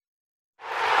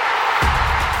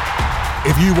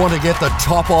If you want to get the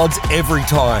top odds every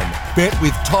time, bet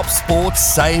with TopSport's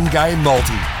Same Game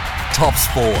Multi.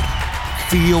 TopSport.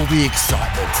 Feel the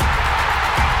excitement.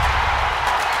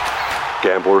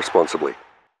 Gamble responsibly.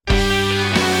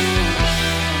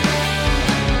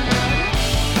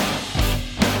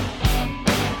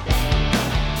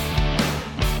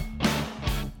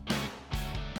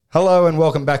 Hello and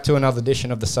welcome back to another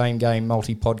edition of the Same Game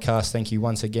Multi podcast. Thank you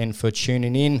once again for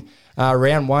tuning in.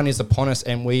 Round one is upon us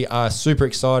and we are super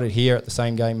excited here at the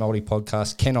Same Game Multi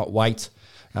podcast. Cannot wait.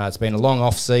 It's been a long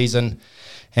off season.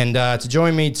 And to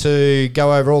join me to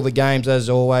go over all the games, as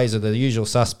always, are the usual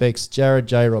suspects, Jared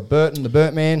J. Rob Burton, the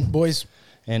Burt Man. Boys.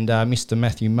 And Mr.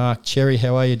 Matthew Mark Cherry.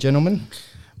 How are you, gentlemen?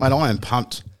 Mate, I am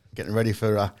pumped getting ready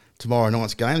for tomorrow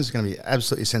night's game. It's going to be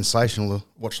absolutely sensational to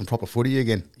watch some proper footy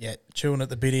again. Yeah, chewing at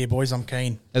the bit here, boys. I'm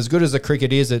keen. As good as the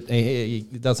cricket is,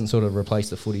 it doesn't sort of replace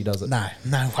the footy, does it?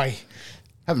 No way.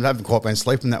 Haven't quite been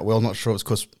sleeping that well. Not sure it's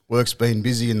because work's been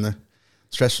busy and the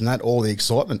stress from that, all the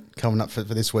excitement coming up for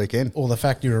this weekend. Or the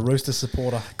fact you're a Rooster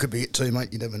supporter. Could be it too,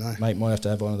 mate. You never know. Mate, might have to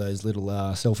have one of those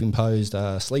little self-imposed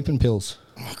sleeping pills.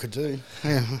 Oh, I could do.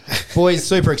 Yeah. Boys,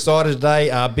 super excited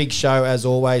today. Big show as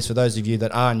always. For those of you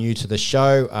that are new to the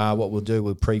show, what we'll do,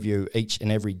 we'll preview each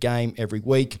and every game every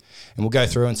week, and we'll go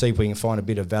through and see if we can find a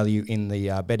bit of value in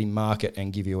the betting market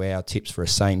and give you our tips for a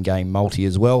same game multi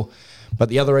as well. But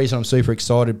the other reason I'm super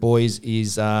excited, boys,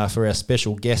 is for our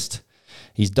special guest.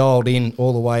 He's dialed in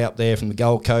all the way up there from the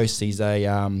Gold Coast. He's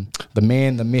the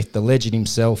man, the myth, the legend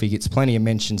himself. He gets plenty of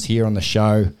mentions here on the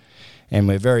show, and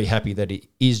we're very happy that he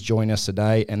is joining us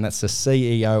today, and that's the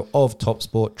CEO of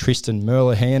TopSport, Tristan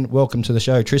Merlehan. Welcome to the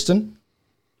show, Tristan.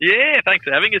 Yeah, thanks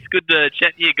for having us. Good to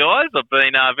chat to you guys. I've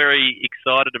been very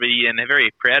excited to be and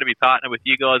very proud to be partnered with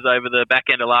you guys over the back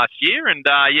end of last year, and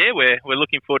we're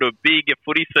looking forward to a big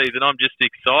footy season. I'm just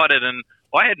excited, and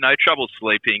I had no trouble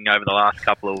sleeping over the last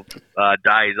couple of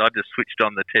days. I just switched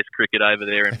on the Test cricket over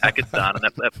there in Pakistan, and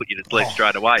that put you to sleep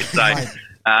straight away. So,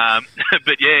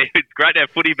 but yeah, it's great to have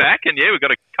footy back, and yeah, we've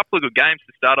got a couple of good games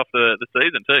to start off the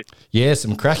season too. Yeah,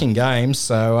 some cracking games.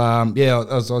 So, I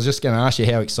was just going to ask you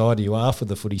how excited you are for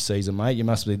the footy season, mate.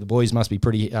 The boys must be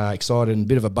pretty excited and a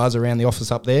bit of a buzz around the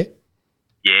office up there.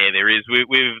 Yeah, there is.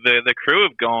 The crew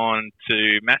have gone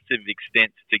to massive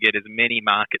extents to get as many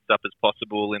markets up as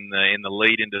possible in the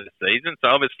lead into the season. So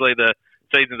obviously the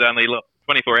season's only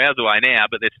 24 hours away now,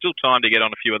 but there's still time to get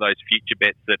on a few of those future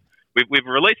bets that we've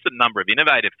released a number of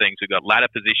innovative things. We've got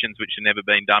ladder positions which have never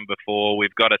been done before.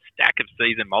 We've got a stack of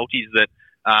season multis that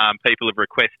people have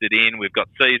requested in. We've got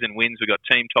season wins. We've got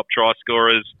team top try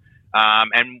scorers.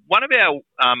 And one of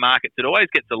our markets that always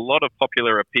gets a lot of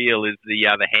popular appeal is the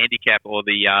handicap or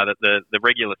the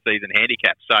regular season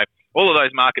handicap. So all of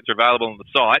those markets are available on the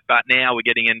site, but now we're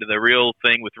getting into the real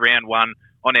thing with round one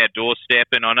on our doorstep.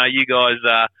 And I know you guys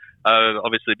are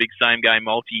obviously big same game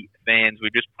multi fans.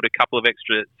 We've just put a couple of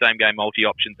extra same game multi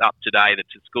options up today that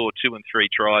to score 2 and 3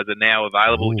 tries are now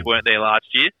available, which weren't there last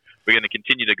year. We're going to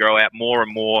continue to grow out more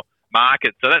and more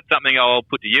markets. So that's something I'll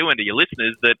put to you and to your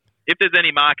listeners, that if there's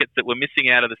any markets that we're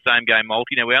missing out of the same game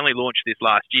multi, now we only launched this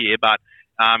last year, but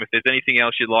if there's anything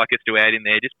else you'd like us to add in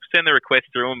there, just send the request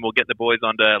through and we'll get the boys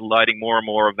onto loading more and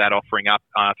more of that offering up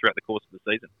throughout the course of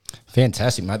the season.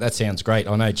 Fantastic, mate. That sounds great.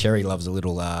 I know Cherry loves a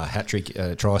little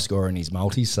hat-trick try scorer in his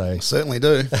multi, so... Certainly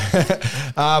do.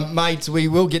 Mates, we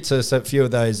will get to a few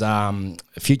of those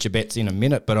future bets in a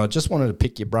minute, but I just wanted to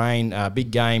pick your brain.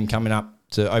 Big game coming up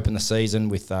to open the season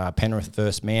with Penrith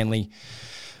versus Manly.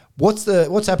 What's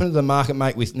happened to the market,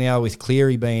 mate, with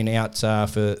Cleary being out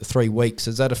for 3 weeks?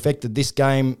 Has that affected this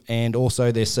game and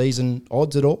also their season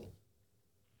odds at all?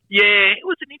 Yeah, it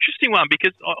was an interesting one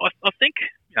because I think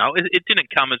it didn't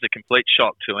come as a complete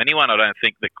shock to anyone. I don't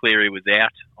think that Cleary was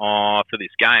out for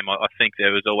this game. I think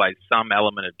there was always some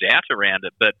element of doubt around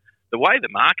it. But the way the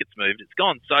market's moved, it's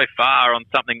gone so far on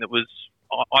something that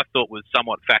I thought was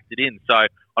somewhat factored in. So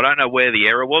I don't know where the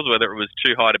error was, whether it was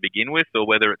too high to begin with or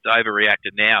whether it's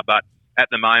overreacted now. But at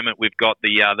the moment, we've got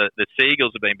the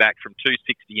Seagulls have been back from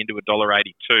 $2.60 into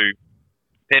 $1.82.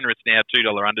 Penrith's now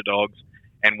 $2 underdogs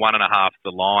and 1.5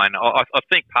 the line. I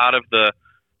think part of the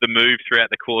move throughout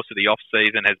the course of the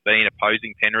off-season has been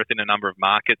opposing Penrith in a number of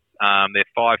markets.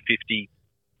 They're $5.50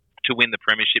 to win the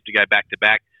premiership to go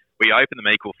back-to-back. We opened them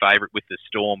equal favourite with the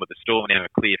Storm, but the Storm are now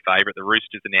a clear favourite. The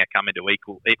Roosters are now coming to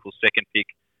equal second pick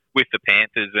with the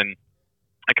Panthers, and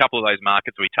a couple of those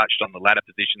markets we touched on, the ladder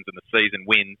positions and the season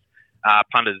wins.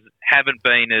 Punters haven't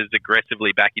been as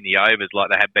aggressively backing the overs like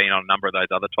they have been on a number of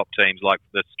those other top teams, like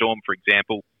the Storm, for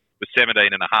example, was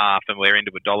 17.5, and we're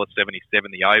into $1.77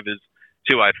 the overs,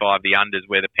 2.05 the unders,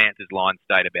 where the Panthers line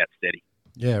stayed about steady.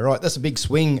 Yeah, right. That's a big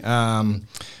swing.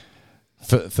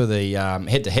 for the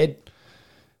head-to-head.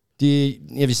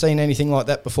 Have you seen anything like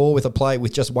that before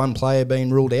with just one player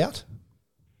being ruled out?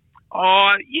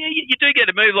 Oh, yeah, you do get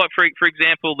a move. Like, for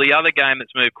example, the other game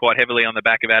that's moved quite heavily on the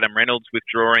back of Adam Reynolds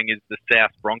withdrawing is the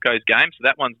South Broncos game. So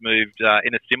that one's moved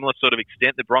in a similar sort of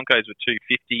extent. The Broncos were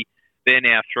 $2.50. They're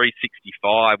now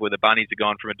 $3.65, where the Bunnies have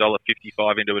gone from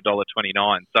 $1.55 into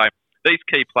 $1.29. So these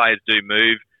key players do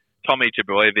move. Tommy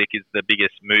Trbojevic is the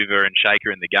biggest mover and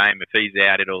shaker in the game. If he's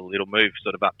out, it'll move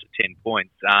sort of up to 10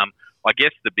 points. I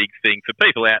guess the big thing for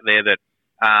people out there that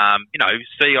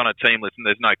see on a team list and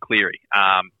there's no Cleary.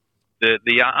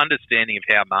 The understanding of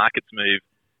how markets move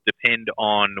depend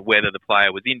on whether the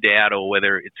player was in doubt or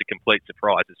whether it's a complete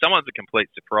surprise. If someone's a complete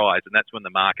surprise, and that's when the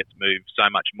markets move so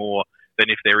much more than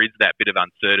if there is that bit of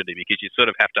uncertainty, because you sort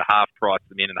of have to half price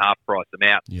them in and half price them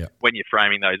out when you're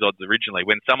framing those odds originally.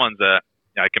 When someone's a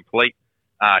complete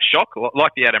shock,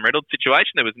 like the Adam Reynolds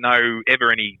situation, there was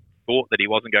ever any thought that he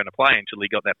wasn't going to play until he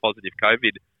got that positive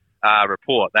COVID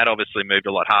report. That obviously moved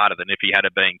a lot harder than if he had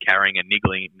been carrying a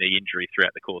niggling knee injury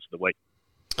throughout the course of the week.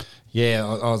 Yeah,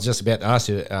 I was just about to ask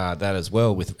you that as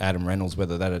well with Adam Reynolds,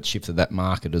 whether that had shifted that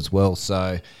market as well.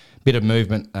 So bit of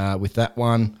movement with that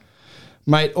one.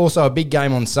 Mate, also a big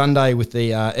game on Sunday with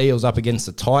the Eels up against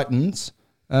the Titans.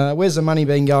 Where's the money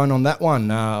been going on that one?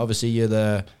 Obviously, you're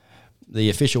the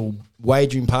official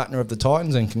wagering partner of the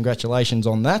Titans, and congratulations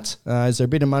on that. Is there a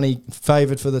bit of money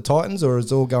favoured for the Titans, or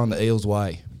is it all going the Eels'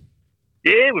 way?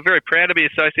 Yeah, we're very proud to be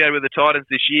associated with the Titans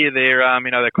this year. They're,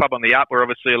 they're club on the up. We're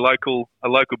obviously a local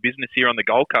business here on the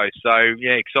Gold Coast. So,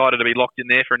 yeah, excited to be locked in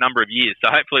there for a number of years.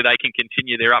 So hopefully they can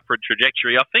continue their upward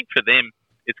trajectory. I think for them,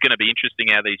 it's going to be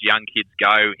interesting how these young kids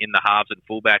go in the halves and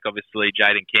fullback. Obviously,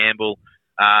 Jaden Campbell,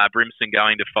 Brimson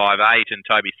going to 5'8", and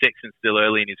Toby Sexton still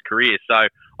early in his career. So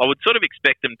I would sort of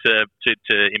expect them to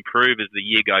improve as the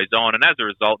year goes on. And as a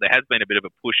result, there has been a bit of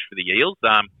a push for the Eels.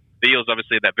 The Eels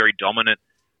obviously that very dominant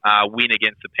win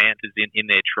against the Panthers in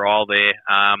their trial there,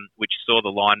 which saw the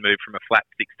line move from a flat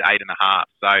 6 to 8.5.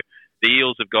 So the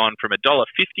Eels have gone from $1.50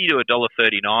 to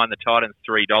 $1.39. The Titans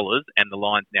 $3, and the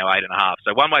line's now 8.5.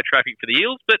 So one-way traffic for the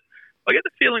Eels, but I get the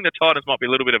feeling the Titans might be a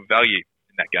little bit of value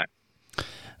in that game.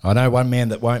 I know one man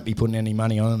that won't be putting any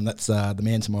money on him. That's the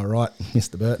man to my right,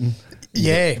 Mr. Burton. He's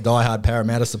a diehard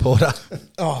Parramatta supporter.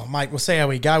 Oh, mate, we'll see how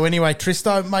we go. Anyway,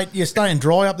 Tristo, mate, you're staying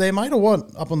dry up there, mate, or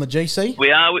what? Up on the GC?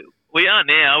 We are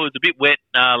now. It was a bit wet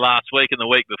last week and the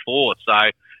week before, so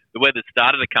the weather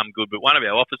started to come good. But one of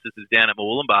our offices is down at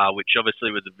Moolumbar, which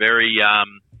obviously was very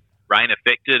rain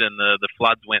affected, and the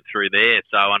floods went through there.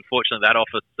 So unfortunately, that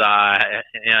office,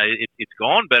 it's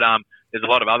gone. But there's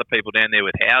a lot of other people down there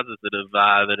with houses that have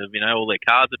all their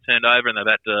cars have turned over and they've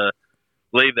had to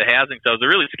leave the housing. So it was a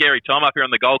really scary time up here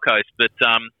on the Gold Coast. But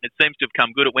it seems to have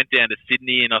come good. It went down to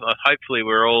Sydney, and hopefully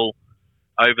we're all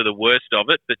over the worst of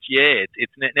it. But yeah,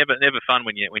 it's never fun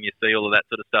when you see all of that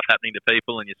sort of stuff happening to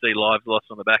people and you see lives lost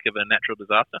on the back of a natural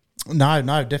disaster.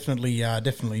 No,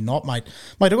 definitely not, mate.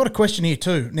 Mate, I've got a question here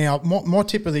too. Now, my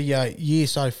tip of the year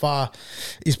so far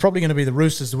is probably going to be the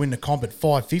Roosters to win the comp at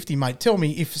 $5.50, mate. Tell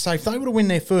me, if they were to win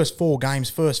their first 5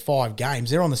 games,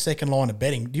 they're on the second line of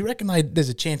betting. Do you reckon there's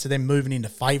a chance of them moving into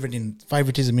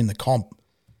favouritism in the comp?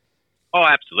 Oh,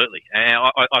 absolutely.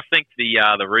 I think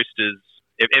the Roosters,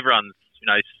 everyone's,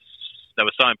 they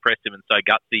were so impressive and so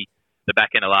gutsy the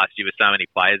back end of last year with so many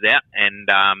players out, and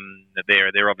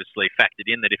they're obviously factored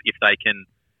in that if they can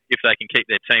keep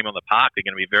their team on the park, they're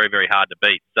going to be very, very hard to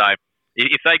beat. So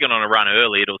if they get on a run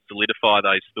early, it'll solidify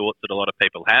those thoughts that a lot of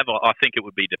people have. I think it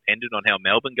would be dependent on how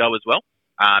Melbourne go as well,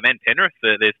 and Penrith.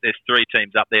 There's 3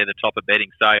 teams up there, the top of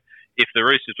betting. So if the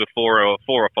Roosters were 4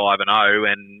 or 5-0,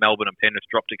 and Melbourne and Penrith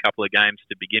dropped a couple of games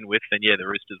to begin with, then yeah, the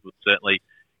Roosters would certainly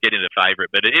get into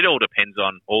favourite. But it all depends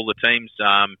on all the teams.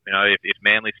 If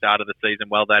Manly started the season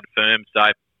well, they'd firm. So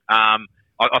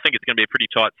I think it's going to be a pretty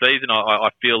tight season.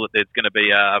 I feel that there's going to be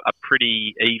a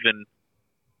pretty even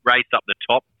race up the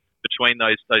top between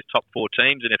those top 4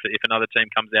 teams, and if another team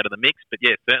comes out of the mix. But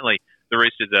yeah, certainly the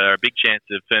Roosters are a big chance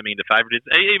of firming into favourites,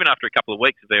 even after a couple of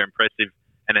weeks if they're impressive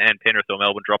and Penrith or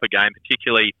Melbourne drop a game,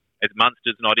 particularly as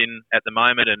Munster's not in at the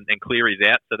moment and Cleary's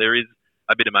out. So there is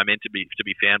a bit of momentum to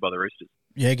be found by the Roosters.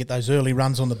 Yeah, get those early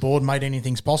runs on the board, mate.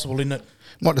 Anything's possible, isn't it?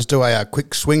 Might just do a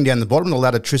quick swing down the bottom of the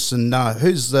ladder, Tristan.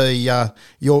 Who's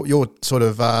your sort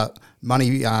of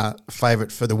money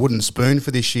favourite for the wooden spoon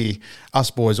for this year?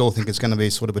 Us boys all think it's going to be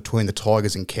sort of between the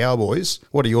Tigers and Cowboys.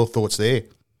 What are your thoughts there?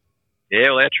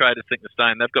 Yeah, well, our traders think the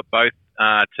same. They've got both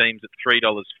teams at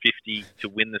 $3.50 to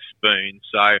win the spoon.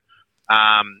 So,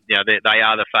 they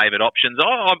are the favourite options.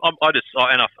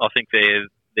 I think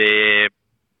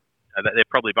they're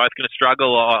probably both going to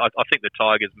struggle. I think the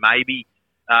Tigers maybe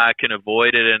can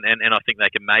avoid it, and I think they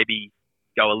can maybe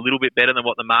go a little bit better than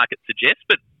what the market suggests.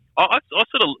 But I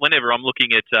sort of, whenever I'm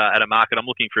looking at a market, I'm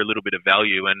looking for a little bit of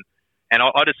value, and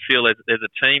I just feel there's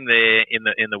a team there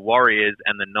in the Warriors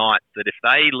and the Knights that if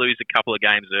they lose a couple of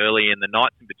games early, and the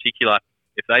Knights in particular,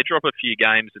 if they drop a few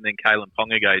games and then Kalen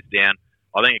Ponga goes down,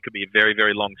 I think it could be a very,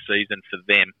 very long season for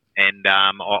them. And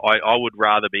I would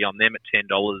rather be on them at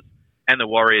 $10 and the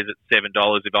Warriors at $7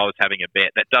 if I was having a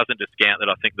bet. That doesn't discount that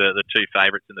I think the two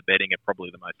favourites in the betting are probably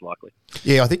the most likely.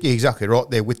 Yeah, I think you're exactly right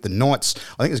there with the Knights.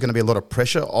 I think there's going to be a lot of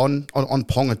pressure on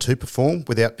Ponga to perform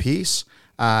without Pearce.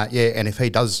 And if he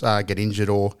does get injured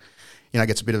or,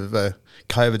 gets a bit of a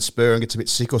COVID spur and gets a bit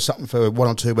sick or something for 1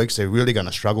 or 2 weeks, they're really going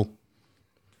to struggle.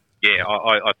 Yeah,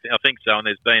 I think so. And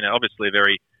there's been obviously a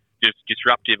very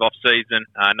disruptive off-season.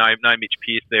 No Mitch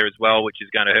Pearce there as well, which is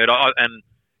going to hurt.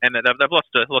 And they've lost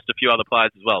a few other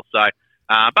players as well. So,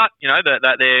 but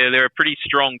they're a pretty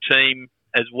strong team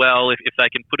as well. If they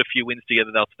can put a few wins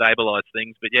together, they'll stabilise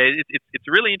things. But yeah, it's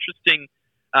a really interesting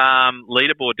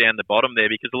leaderboard down the bottom there,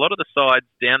 because a lot of the sides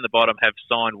down the bottom have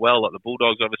signed well. Like the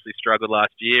Bulldogs obviously struggled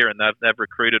last year, and they've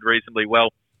recruited reasonably well.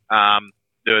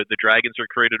 The Dragons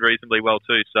recruited reasonably well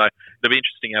too. So it'll be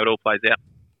interesting how it all plays out.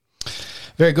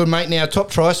 Very good, mate. Now, top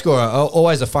try scorer,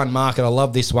 always a fun market. I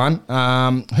love this one.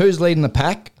 Who's leading the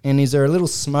pack, and is there a little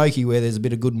smoky where there's a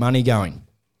bit of good money going?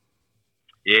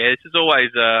 Yeah, this is always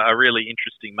a really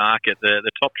interesting market.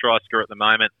 The top try scorer at the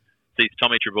moment sees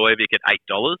Tommy Trbojevic at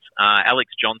 $8,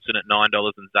 Alex Johnson at $9,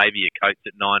 and Xavier Coates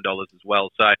at $9 as well.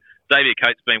 So Xavier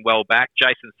Coates been well back.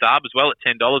 Jason Saab as well at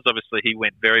 $10. Obviously, he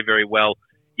went very, very well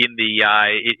in the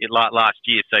last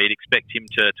year, so you'd expect him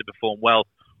to perform well.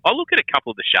 I look at a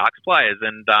couple of the Sharks players,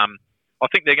 and I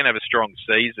think they're going to have a strong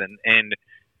season. And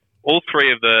all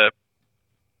three of the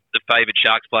favoured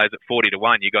Sharks players at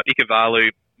 40-1. You got Ikavalu,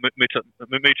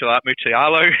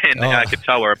 Mutialo, and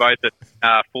Katoa are both at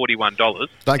 $41.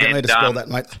 Don't get me to spell that,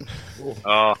 mate.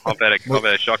 I've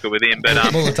had a shocker with him, but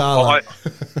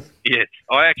yes,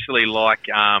 I actually like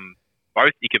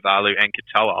both Ikavalu and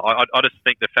Katoa. I just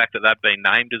think the fact that they've been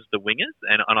named as the wingers,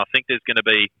 and I think there's going to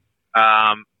be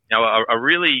a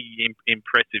really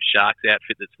impressive Sharks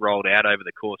outfit that's rolled out over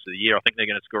the course of the year. I think they're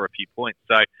going to score a few points.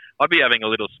 So I'd be having a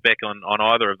little spec on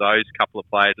either of those couple of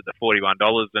players at the $41,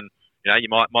 and you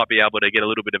might be able to get a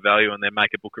little bit of value and then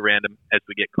make a book around them as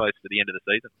we get close to the end of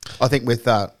the season. I think with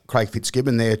Craig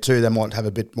Fitzgibbon there too, they might have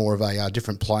a bit more of a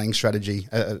different playing strategy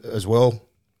as well,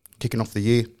 kicking off the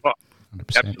year. Oh,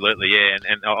 absolutely, yeah.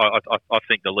 And I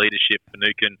think the leadership,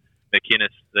 Finucane,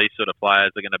 McInnes, these sort of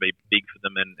players are going to be big for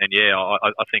them. And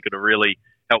I think it'll really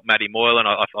help Matty Moylan.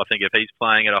 I think if he's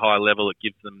playing at a high level, it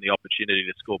gives them the opportunity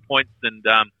to score points. And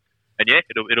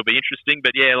it'll be interesting.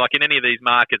 But yeah, like in any of these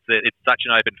markets, it's such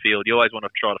an open field. You always want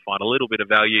to try to find a little bit of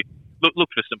value.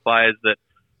 Look for some players that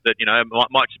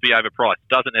might just be overpriced.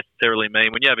 Doesn't necessarily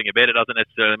mean, when you're having a bet, it doesn't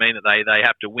necessarily mean that they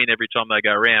have to win every time they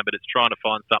go around. But it's trying to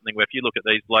find something where if you look at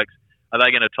these blokes, are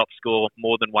they going to top score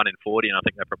more than 1 in 40? And I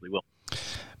think they probably will.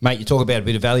 Mate, you talk about a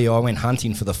bit of value. I went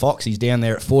hunting for the Fox. He's down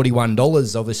there at $41.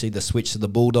 Obviously, the switch to the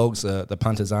Bulldogs, the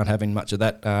punters aren't having much of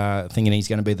that, thinking he's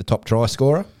going to be the top try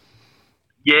scorer.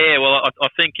 Yeah, well, I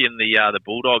think in the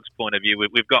Bulldogs' point of view,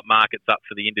 we've got markets up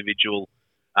for the individual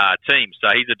teams. So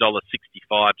he's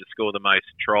 $1.65 to score the most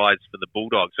tries for the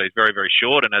Bulldogs. So he's very, very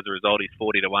short, and as a result, he's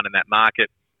 40-1 in that market.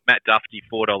 Matt Duffy,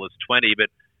 $4.20, but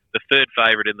the third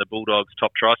favourite in the Bulldogs'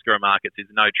 top try scorer markets is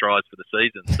no tries for the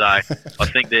season. So I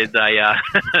think there's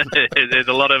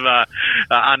a lot of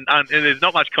there's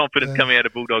not much confidence coming out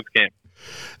of Bulldogs camp.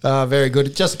 Very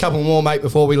good. Just a couple more, mate,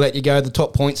 before we let you go. The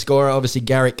top point scorer, obviously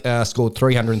Garrick scored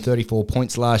 334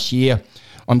 points last year.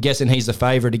 I'm guessing he's the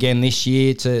favourite again this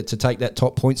year to take that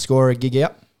top point scorer gig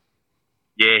out.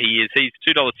 Yeah, he is. He's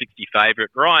 $2.60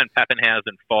 favourite. Ryan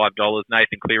Pappenhausen, $5.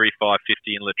 Nathan Cleary, $5.50,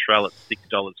 and Latrell at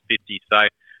 $6.50. So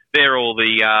they're all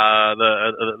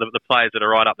the players that are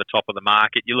right up the top of the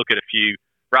market. You look at a few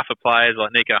rougher players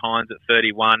like Nico Hines at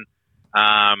 31.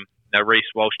 Reece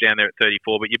Walsh down there at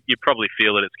 34, but you probably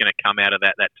feel that it's going to come out of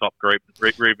that top group.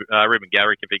 Ruben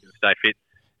Garrick, if he can stay fit,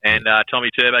 and Tommy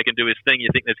Turbo can do his thing. You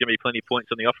think there's going to be plenty of points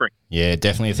on the offering? Yeah,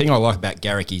 definitely. The thing I like about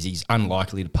Garrick is he's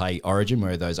unlikely to play Origin,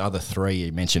 where those other three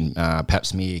you mentioned, Pap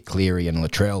Smear, Cleary, and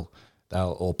Latrell,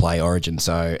 they'll all play Origin.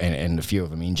 So and a few of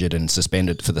them injured and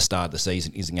suspended for the start of the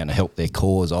season isn't going to help their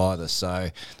cause either. So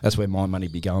that's where my money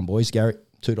be going, boys. Garrick,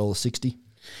 $2.60.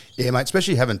 Yeah, mate,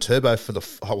 especially having Turbo for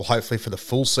hopefully for the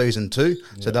full season too.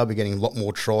 Yeah. So they'll be getting a lot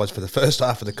more tries for the first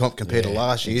half of the comp compared to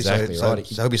last year. Exactly right.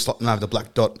 So he'll be slotting over the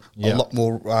black dot a lot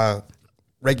more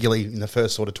regularly in the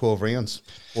first sort of 12 rounds,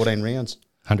 14 rounds.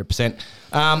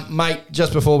 100%. Mate,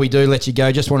 just before we do let you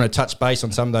go, just want to touch base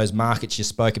on some of those markets you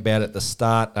spoke about at the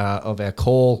start of our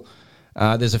call.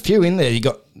 There's a few in there. You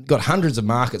got hundreds of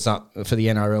markets up for the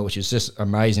NRL, which is just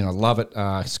amazing. I love it.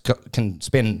 Can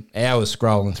spend hours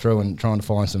scrolling through and trying to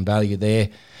find some value there.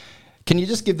 Can you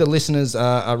just give the listeners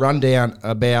a rundown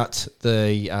about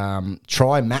the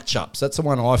try matchups? That's the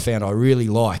one I found I really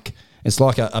like. It's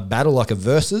like a battle, like a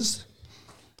versus.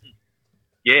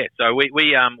 Yeah, so we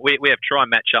have try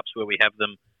matchups where we have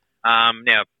them.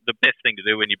 Now, the best thing to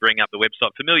do when you bring up the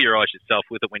website, familiarise yourself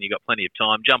with it when you've got plenty of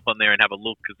time. Jump on there and have a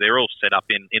look because they're all set up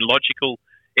in logical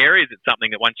areas. It's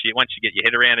something that once you get your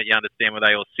head around it, you understand where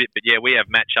they all sit. But yeah, we have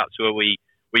matchups where we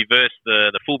verse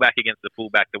the fullback against the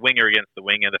fullback, the winger against the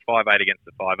winger, the 5'8" against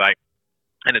the 5'8",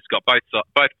 and it's got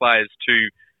both players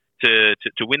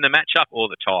to win the matchup or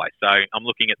the tie. So I'm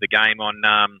looking at the game on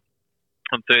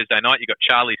Thursday night. You've got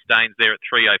Charlie Staines there at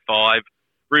 3.05,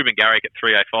 Ruben Garrick at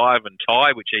 3.05, and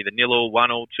tie, which either 0-all,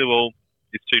 1-all, 2-all,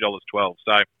 is $2.12.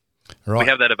 So we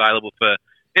have that available for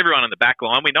everyone in the back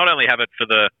line. We not only have it for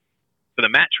the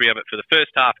match, we have it for the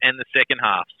first half and the second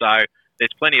half. So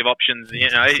there's plenty of options. You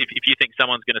know, if you think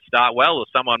someone's going to start well, or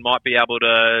someone might be able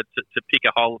to pick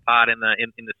a hole apart in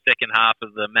the second half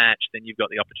of the match, then you've got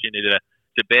the opportunity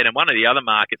to bet. And one of the other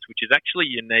markets, which is actually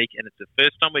unique, and it's the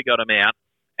first time we got them out,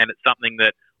 and it's something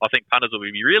that I think punters will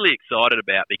be really excited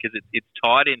about because it's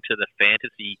tied into the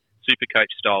fantasy Supercoach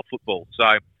style football.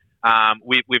 So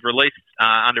we've released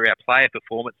under our player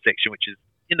performance section, which is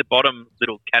in the bottom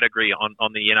little category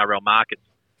on the NRL markets.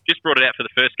 Just brought it out for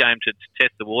the first game to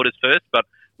test the waters first, but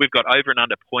we've got over and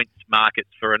under points markets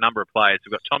for a number of players.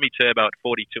 We've got Tommy Turbo at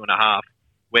 42.5,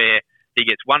 where he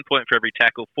gets 1 point for every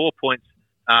tackle, 4 points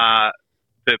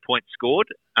per point scored,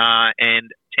 and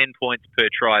 10 points per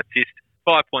try assist,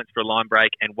 5 points for a line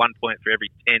break, and 1 point for every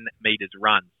 10 metres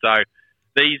run. So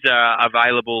these are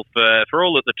available for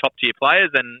all of the top tier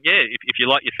players. And yeah, if you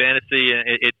like your fantasy,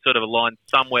 it's sort of aligned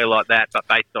somewhere like that, but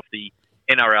based off the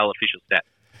NRL official stats.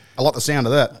 I like the sound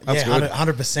of that. That's good.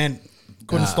 100%.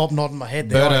 Couldn't stop nodding my head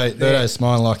there. Birdo's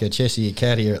smiling like a Cheshire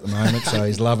cat here at the moment, so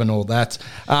he's loving all that.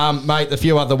 Mate, the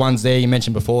few other ones there you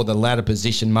mentioned before, the ladder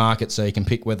position market, so you can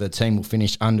pick whether the team will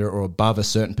finish under or above a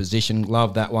certain position.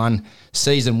 Love that one.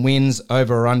 Season wins,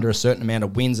 over or under a certain amount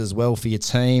of wins as well for your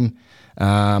team.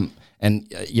 And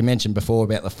you mentioned before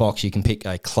about the Fox, you can pick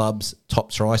a club's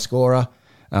top try scorer.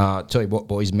 Tell you what,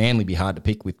 boys, Manly be hard to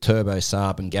pick with Turbo,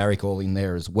 Saab and Garrick all in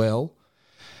there as well.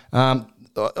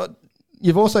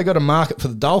 You've also got a market for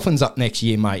the Dolphins up next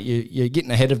year, mate. You're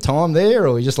getting ahead of time there,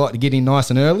 or you just like to get in nice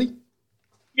and early?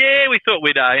 Yeah, we thought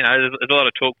we'd, there's a lot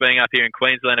of talk being up here in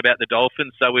Queensland about the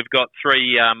Dolphins, so we've got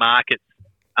three markets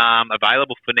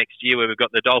available for next year where we've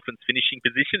got the Dolphins finishing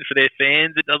position for their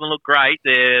fans. It doesn't look great.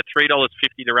 They're $3.50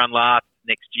 to run last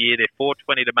next year. They're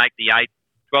 $4.20 to make the 8,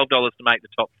 $12 to make the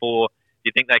top 4. If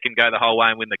you think they can go the whole way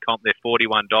and win the comp, they're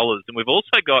 $41. And we've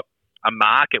also got a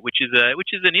market, which is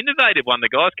an innovative one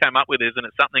the guys came up with, and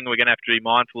it's something we're going to have to be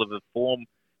mindful of the form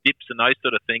dips and those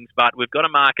sort of things. But we've got a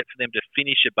market for them to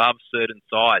finish above certain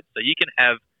sides, so you can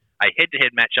have a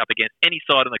head-to-head match up against any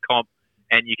side in the comp,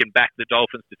 and you can back the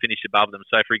Dolphins to finish above them.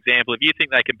 So, for example, if you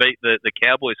think they can beat the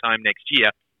Cowboys home next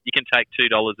year, you can take $2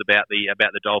 about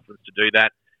the Dolphins to do that.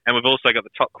 And we've also got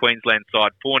the top Queensland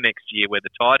side for next year, where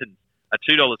the Titans are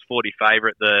 $2.40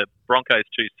 favourite, the Broncos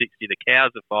 $2.60, the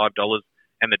Cows are $5.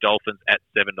 And the Dolphins at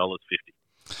 $7.50.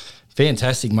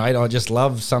 Fantastic, mate. I just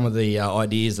love some of the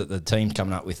ideas that the team's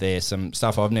coming up with there. Some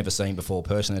stuff I've never seen before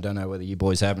personally. I don't know whether you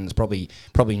boys have, and it's probably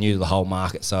new to the whole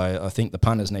market. So I think the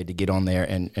punters need to get on there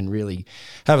and really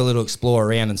have a little explore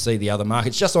around and see the other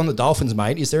markets. Just on the Dolphins,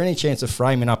 mate, is there any chance of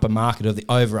framing up a market of the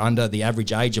over-under the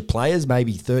average age of players,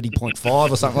 maybe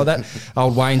 30.5 or something like that?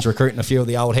 Old Wayne's recruiting a few of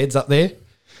the old heads up there.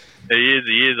 He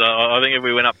is. I think if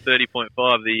we went up 30.5,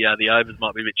 the overs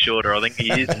might be a bit shorter. I think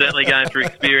he is certainly going for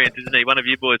experience, isn't he? One of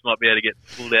you boys might be able to get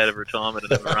pulled out of retirement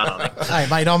and have a run, I think. Hey,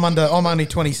 mate, I'm only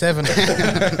 27. I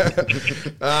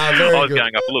was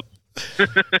going up a look.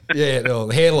 Yeah, well,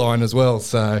 hairline as well.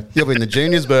 So you'll be in the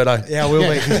juniors, Birdo. Yeah, I will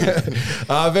be.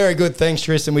 Very good. Thanks,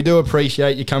 Tristan. We do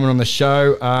appreciate you coming on the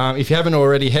show. If you haven't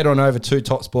already, head on over to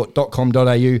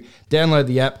topsport.com.au, download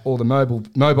the app or the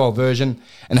mobile version,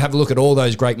 and have a look at all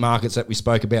those great markets that we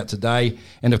spoke about today.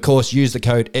 And of course, use the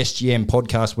code SGM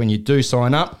Podcast when you do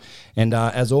sign up. And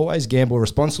as always, gamble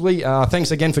responsibly.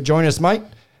 Thanks again for joining us, mate.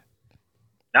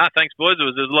 No, thanks, boys. It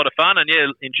was a lot of fun, and yeah,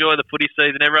 enjoy the footy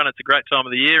season, everyone. It's a great time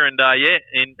of the year, and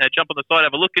jump on the site,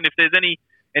 have a look, and if there's any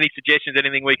suggestions,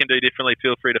 anything we can do differently,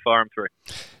 feel free to fire them through.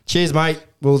 Cheers, mate.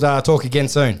 We'll talk again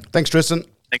soon. Thanks, Tristan.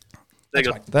 Thanks.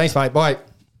 Thanks, mate. Bye.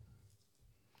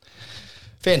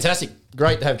 Fantastic.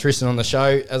 great to have Tristan on the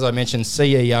show. As I mentioned,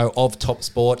 CEO of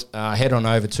TopSport. Head on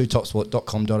over to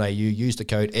topsport.com.au. Use the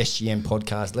code SGM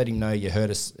Podcast. Let him know you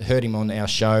heard him on our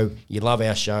show. You love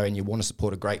our show and you want to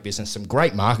support a great business. Some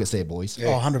great markets there, boys.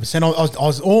 Oh, 100%. I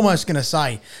was almost going to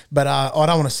say, but I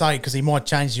don't want to say because he might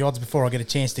change the odds before I get a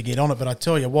chance to get on it. But I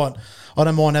tell you what, I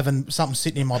don't mind having something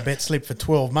sitting in my bet slip for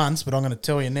 12 months, but I'm going to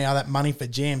tell you now that money for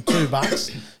jam,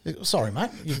 $2. Sorry,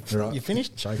 mate. You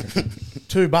finished? Shaking.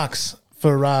 $2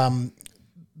 for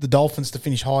the Dolphins to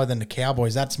finish higher than the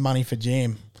Cowboys. That's money for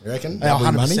jam. You reckon?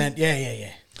 100%.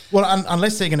 Yeah. Well,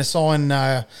 unless they're going to sign,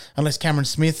 unless Cameron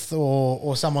Smith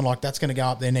or someone like that's going to go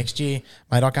up there next year,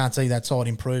 mate, I can't see that side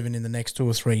improving in the next 2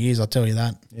 or 3 years, I'll tell you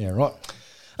that. Yeah, right.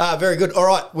 Very good. All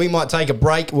right, we might take a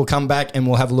break. We'll come back and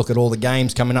we'll have a look at all the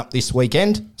games coming up this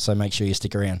weekend. So make sure you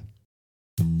stick around.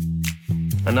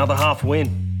 Another half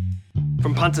win.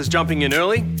 From punters jumping in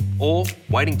early or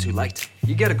waiting too late.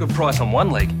 You get a good price on one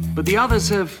leg, but the others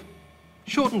have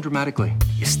shortened dramatically.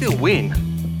 You still win,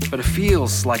 but it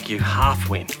feels like you half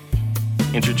win.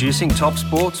 Introducing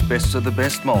TopSport's Best of the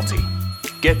Best multi.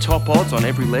 Get top odds on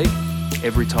every leg,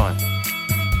 every time.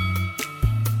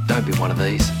 Don't be one of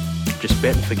these. Just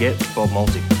bet and forget Bob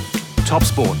Multi.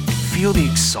 TopSport. Feel the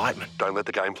excitement. Don't let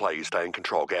the game play you. Stay in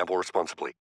control. Gamble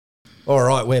responsibly. All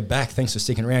right, we're back. Thanks for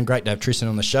sticking around. Great to have Tristan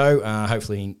on the show.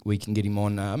 Hopefully we can get him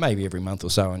on maybe every month or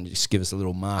so and just give us a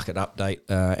little market update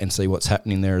and see what's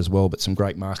happening there as well. But some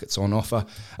great markets on offer.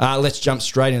 Let's jump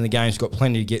straight into the games. Got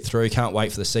plenty to get through. Can't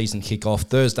wait for the season kick-off.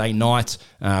 Thursday night,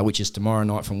 which is tomorrow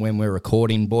night from when we're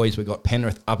recording. Boys, we've got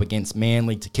Penrith up against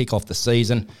Manly to kick off the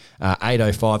season.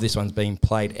 8:05. This one's being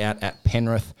played out at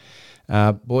Penrith.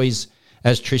 Boys,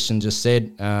 as Tristan just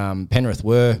said, Penrith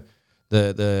were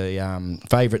the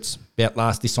favourites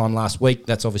about this time last week.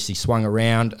 That's obviously swung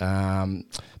around.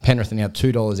 Penrith are now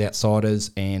 $2 outsiders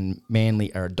and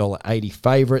Manly are $1.80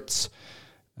 favourites.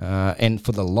 And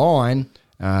for the line,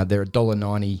 they're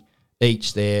 $1.90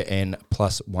 each there and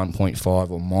plus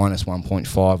 1.5 or minus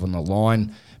 1.5 on the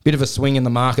line. Bit of a swing in the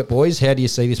market, boys. How do you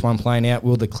see this one playing out?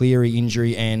 Will the Cleary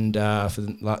injury and for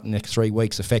the next 3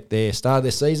 weeks affect their start of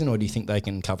their season, or do you think they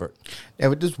can cover it? Now,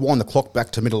 we just wind the clock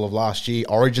back to middle of last year,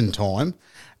 Origin time.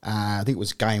 I think it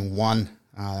was game 1.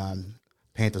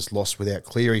 Panthers lost without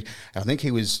Cleary. I think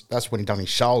that's when he done his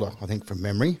shoulder, I think, from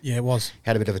memory. Yeah, it was.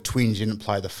 Had a bit of a twinge, didn't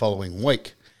play the following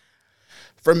week.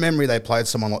 From memory, they played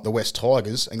someone like the West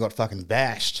Tigers and got fucking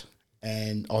bashed.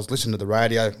 And I was listening to the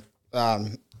radio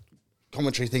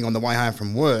commentary thing on the way home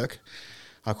from work.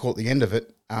 I caught the end of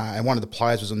it, and one of the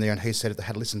players was in there, and he said if they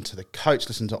had listened to the coach,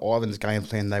 listened to Ivan's game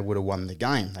plan, they would have won the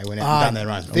game. They went out and done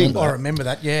their own thing. I remember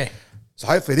that, yeah. So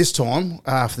hopefully this time,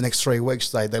 for the next 3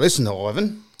 weeks, they listen to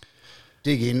Ivan,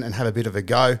 dig in and have a bit of a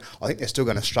go. I think they're still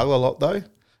going to struggle a lot, though.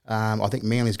 I think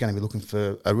Manly's going to be looking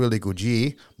for a really good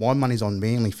year. My money's on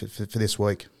Manly for this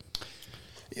week.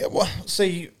 Yeah, well,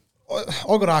 see,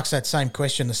 I got asked that same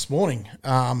question this morning,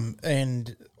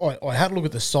 and I had a look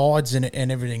at the sides and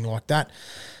everything like that.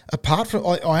 Apart from,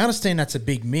 I understand that's a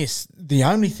big miss. The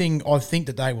only thing I think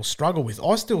that they will struggle with,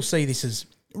 I still see this as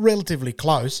relatively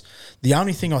close. The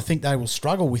only thing I think they will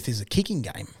struggle with is a kicking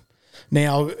game.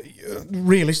 Now,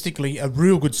 realistically, a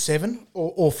real good 7,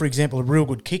 or for example, a real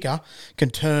good kicker can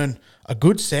turn a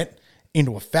good set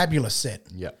into a fabulous set.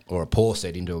 Yeah, or a poor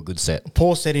set into a good set.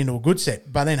 Poor set into a good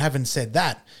set. But then having said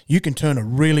that, you can turn a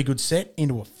really good set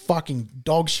into a fucking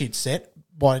dog shit set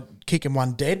by kicking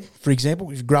one dead, for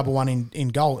example. If you grab one in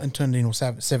goal and turn it into a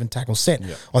 7-tackle set.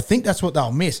 Yeah. I think that's what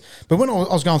they'll miss. But when I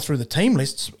was going through the team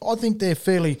lists, I think they're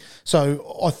fairly...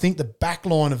 So I think the back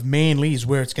line of Manly is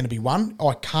where it's going to be won.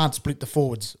 I can't split the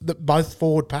forwards. Both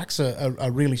forward packs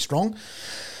are really strong.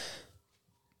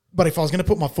 But if I was going to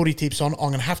put my footy tips on, I'm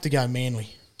going to have to go Manly.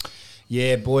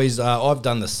 Yeah, boys, I've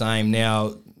done the same.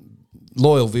 Now,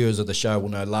 loyal viewers of the show will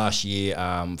know last year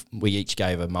we each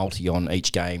gave a multi on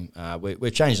each game.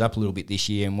 We've changed up a little bit this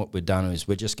year, and what we've done is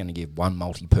we're just going to give one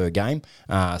multi per game.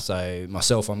 So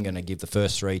myself, I'm going to give the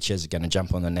first 3, Chez is going to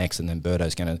jump on the next, and then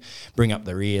Birdo's going to bring up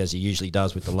the rear as he usually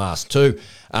does with the last 2.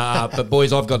 But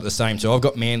boys, I've got the same too. I've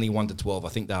got Manly 1-12. I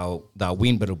think they'll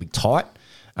win, but it'll be tight.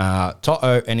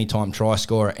 Toto, anytime try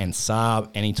scorer, and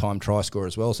Saab, anytime try scorer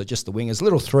as well. So just the wingers.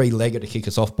 Little 3-legger to kick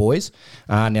us off, boys.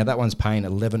 Now, that one's paying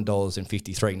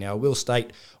 $11.53. Now, I will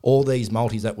state all these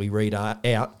multis that we read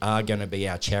out are going to be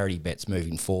our charity bets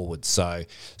moving forward. So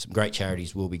some great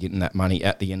charities will be getting that money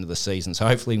at the end of the season. So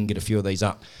hopefully we can get a few of these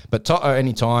up. But Toto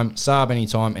anytime, Saab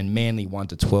anytime, and Manly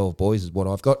 1-12, boys, is what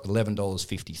I've got.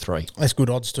 $11.53. That's good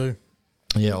odds too.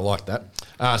 Yeah, I like that.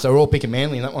 So we're all picking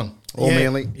Manly in that one. All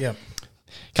Manly. Yeah.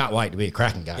 Can't wait to be a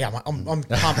cracking game. Yeah, I'm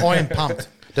pumped. I am pumped.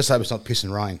 Just hope it's not piss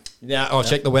and rain. Yeah, I'll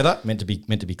check the weather. Meant to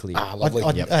be clear. Lovely.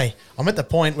 Hey, I'm at the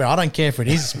point where I don't care if it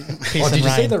is piss and Did you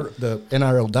rain. see the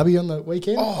NRLW on the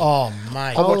weekend? Oh,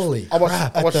 mate. Holy I watched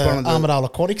At one the of the. Armadale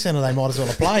Aquatic Centre, they might as well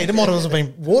have played. It might as well have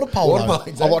been water polo.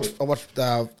 I watched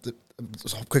the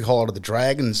quick highlight of the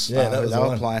Dragons. Yeah, that was they the were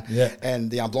one. playing. Yeah. And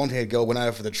the blonde-haired girl went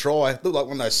over for the try. Looked like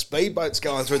one of those speedboats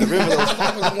going through the river. There was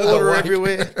fucking water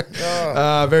everywhere.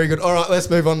 Oh. Very good. All right, let's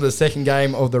move on to the second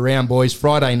game of the round, boys.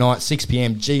 Friday night, 6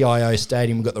 p.m, GIO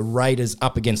Stadium. We've got the Raiders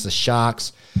up against the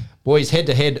Sharks. Boys,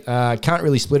 head-to-head, can't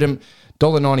really split them.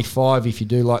 $1.95 if you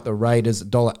do like the Raiders,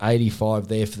 $1.85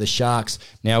 there for the Sharks.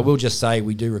 Now, I will just say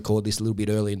we do record this a little bit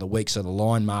early in the week, so the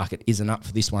line market isn't up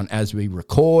for this one as we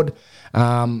record.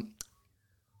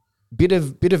 Bit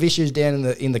of issues down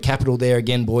in the capital there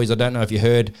again, boys. I don't know if you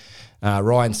heard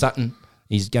Ryan Sutton.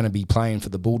 He's going to be playing for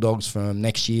the Bulldogs from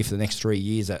next year for the next 3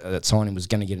 years. That signing was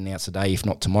going to get announced today, if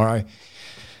not tomorrow.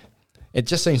 It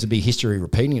just seems to be history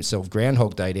repeating itself.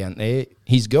 Groundhog Day down there.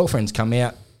 His girlfriend's come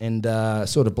out and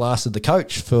sort of blasted the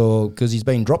coach because he's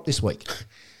been dropped this week.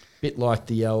 Bit like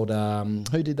the old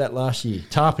who did that last year?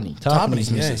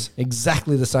 Tarpany's missus. Yeah.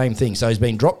 Exactly the same thing. So he's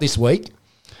been dropped this week.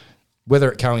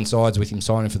 Whether it coincides with him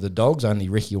signing for the Dogs, only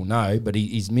Ricky will know. But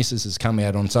his missus has come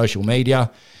out on social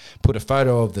media, put a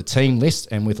photo of the team list,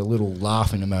 and with a little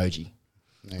laughing emoji.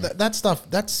 Yeah. That stuff,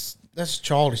 that's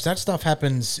childish. That stuff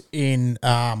happens in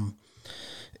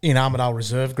Armadale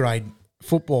reserve grade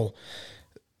football.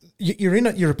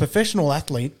 You're a professional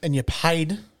athlete, and you're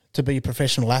paid to be a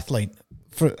professional athlete.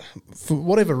 For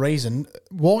whatever reason,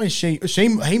 why is he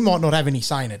might not have any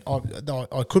say in it.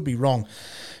 I could be wrong.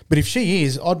 But if she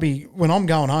is, when I'm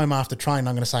going home after training,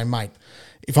 I'm going to say, mate,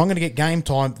 if I'm going to get game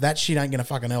time, that shit ain't going to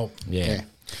fucking help. Yeah.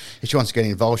 If she wants to get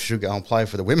involved, she should go and play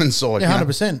for the women's side. Yeah,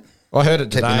 100%. I heard it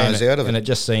today, Take your nose out of and it. it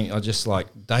just seemed, I just like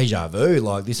deja vu.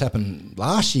 Like this happened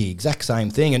last year, exact same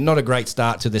thing, and not a great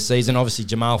start to the season. Obviously,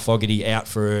 Jamal Fogarty out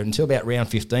for until about round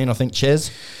 15, I think.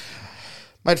 Ches,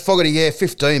 Mate, Fogarty,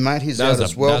 15, mate. He's out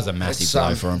as well. That was a massive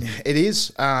blow for him. It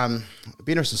is. It'd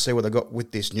be interesting to see what they got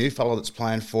with this new fellow that's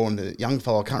playing for him, the young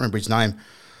fellow. I can't remember his name.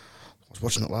 I was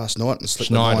watching it last night and slipped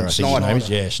my mind. Schneider, I think his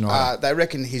name is. Yeah, Schneider. They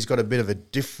reckon he's got a bit of a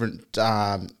different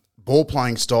ball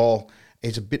playing style.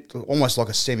 It's a bit almost like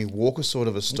a Sammy Walker sort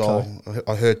of a style. Okay.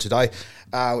 I heard today.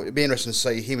 It'd be interesting to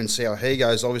see him and see how he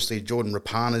goes. Obviously, Jordan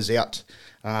Rapana's out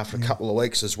for a couple of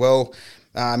weeks as well.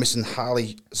 Missing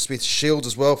Harley Smith-Shields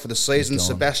as well for the season.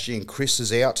 Sebastian Chris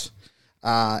is out.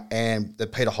 And the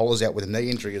Peter Holler's out with a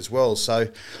knee injury as well. So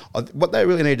what they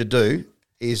really need to do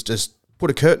is just put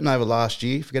a curtain over last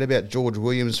year, forget about George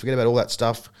Williams, forget about all that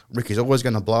stuff. Ricky's always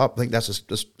going to blow up. I think that's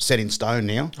just set in stone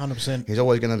now. 100%. He's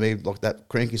always going to be like that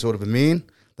cranky sort of a man.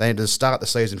 They need to start the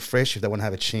season fresh if they want to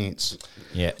have a chance.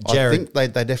 Yeah, Jared, I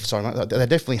think they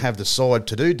definitely have the side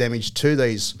to do damage to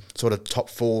these sort of top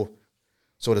four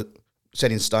sort of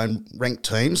set in stone ranked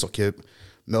teams like your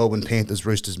Melbourne Panthers,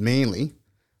 Roosters, Manly.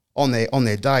 On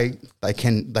their day, they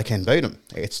can beat them.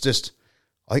 It's just,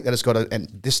 I think they just got to, and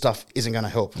this stuff isn't going to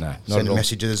help. No, not sending at all.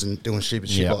 messages and doing stupid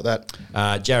shit like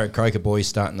that. Jared Croker, boys,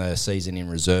 starting the season in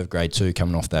reserve grade 2,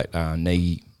 coming off that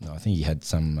knee. I think he had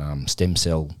some stem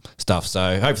cell stuff.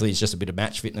 So hopefully it's just a bit of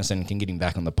match fitness and can get him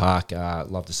back on the park.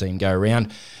 Love to see him go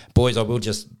around. Boys, I will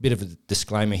just, bit of a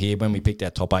disclaimer here. When we picked our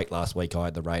top 8 last week, I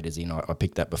had the Raiders in. I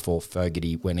picked that before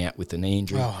Fogarty went out with the knee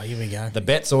injury. Oh, here we go. The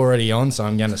bet's already on, so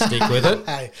I'm going to stick with it.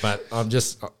 Hey. But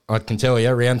I can tell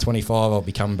you, round 25, I'll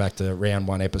be coming back to round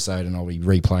 1 episode and I'll be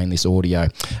replaying this audio.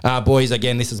 Boys,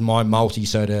 again, this is my multi,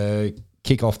 so to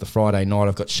kick off the Friday night,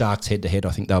 I've got Sharks head-to-head. I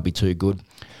think they'll be too good.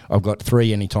 I've got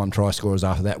 3 anytime try scorers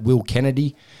after that. Will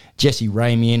Kennedy, Jesse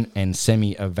Ramian and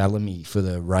Semi Avalami for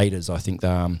the Raiders. I think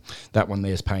that one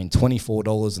there is paying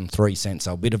 $24.03,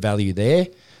 so a bit of value there.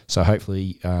 So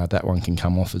hopefully that one can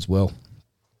come off as well.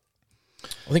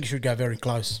 I think it should go very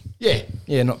close. Yeah,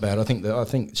 not bad. I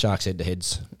think Sharks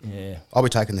head-to-heads. Yeah, I'll be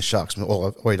taking the Sharks. Well,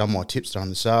 I've already done my tips on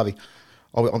the Savi.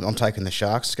 I'm taking the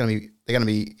Sharks. They're going to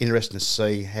be interesting to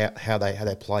see how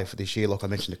they play for this year. Like I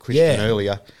mentioned to Christian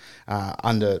earlier,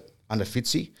 under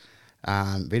Fitzy.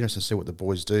 Be interesting to see what the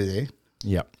boys do there.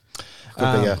 Yep.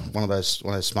 Could be one of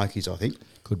those smokies, I think.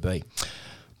 Could be.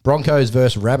 Broncos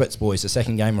versus Rabbits, boys. The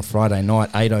second game of Friday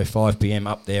night, 8:05 p.m.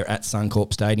 up there at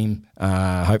Suncorp Stadium.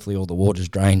 Hopefully all the water's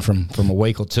drained from a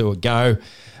week or two ago.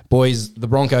 Boys, the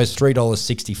Broncos,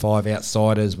 $3.65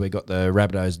 outsiders. We've got the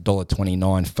Rabbitohs,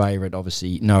 $1.29 favourite.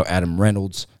 Obviously, no Adam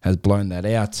Reynolds has blown that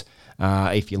out.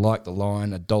 If you like the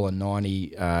line,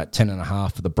 $1.90,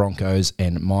 10.5 for the Broncos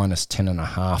and minus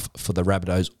 10.5 for the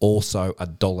Rabbitohs, also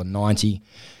 $1.90.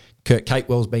 Kurt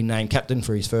Capewell's been named captain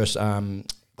for his first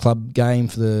club game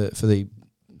for the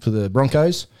for the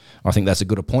Broncos. I think that's a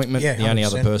good appointment. Yeah, the only 100%.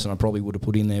 other person I probably would have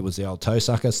put in there was the old toe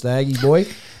sucker Staggy boy.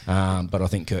 But I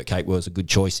think Kurt Capewell was a good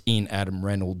choice in Adam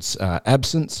Reynolds'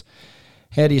 absence.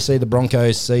 How do you see the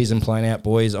Broncos season playing out,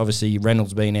 boys? Obviously,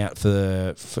 Reynolds been out for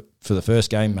the first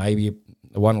game, maybe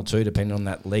one or two, depending on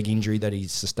that leg injury that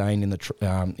he's sustained in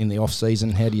the off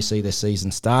season. How do you see their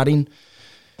season starting?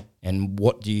 And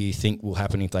what do you think will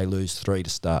happen if they lose 3 to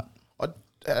start?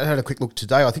 I had a quick look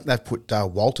today. I think they've put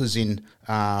Walters in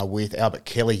with Albert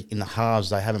Kelly in the halves.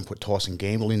 They haven't put Tyson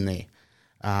Gamble in there.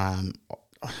 I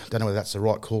don't know whether that's the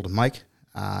right call to make.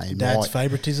 Dad's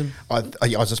favouritism. I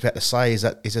was just about to say, is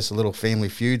this a little family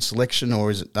feud selection, or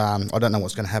is it? I don't know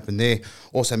what's going to happen there.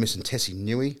 Also missing Tessie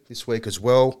Newey this week as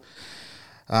well.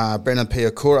 Brendan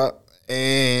Piakura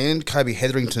and Kobe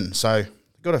Hetherington. So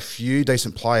they've got a few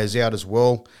decent players out as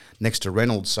well next to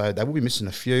Reynolds. So they will be missing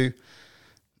a few.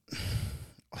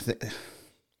 I think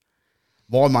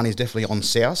my money is definitely on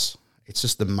South. It's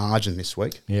just the margin this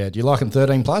week. Yeah, do you like them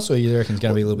 13 plus, or you reckon it's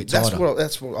going to be a little bit tighter?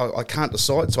 That's what I can't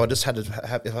decide. So I just had to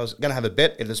have. If I was going to have a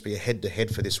bet, it'd just be a head to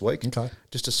head for this week. Okay.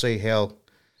 Just to see how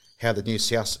the new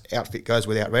South outfit goes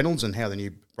without Reynolds and how the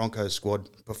new Broncos squad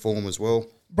perform as well.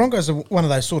 Broncos are one of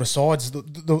those sort of sides,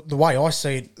 the way I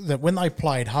see it, that when they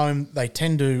play at home, they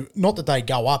tend to, not that they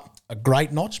go up a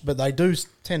great notch, but they do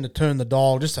tend to turn the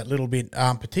dial just a little bit,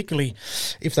 particularly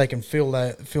if they can fill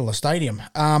the stadium.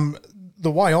 The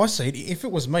way I see it, if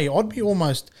it was me, I'd be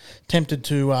almost tempted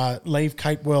to leave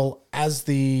Capewell as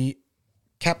the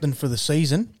captain for the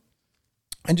season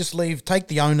and just take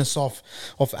the onus off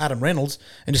Adam Reynolds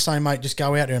and just say, mate, just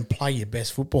go out there and play your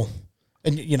best football.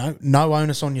 And, no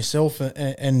onus on yourself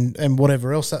and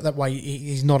whatever else. That way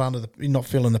he's not not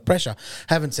feeling the pressure.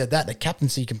 Having said that, the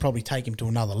captaincy can probably take him to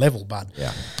another level. But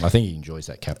yeah, I think he enjoys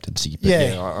that captaincy. But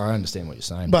yeah, I understand what you're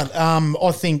saying. But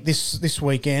I think this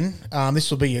weekend,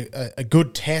 this will be a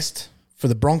good test for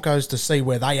the Broncos to see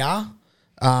where they are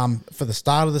for the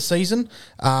start of the season.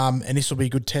 And this will be a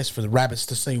good test for the Rabbits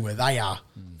to see where they are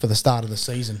for the start of the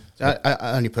season.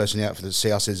 Only person out for the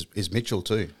South is Mitchell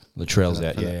too. Latrell's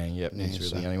out, he's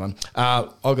really the only one.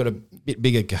 I've got a bit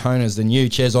bigger cojones than you,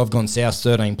 Ches. I've gone South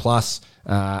 13 plus,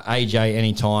 AJ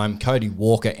anytime, Cody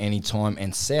Walker anytime,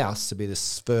 and South to be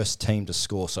the first team to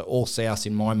score. So all South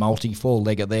in my multi,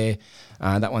 4-legger there.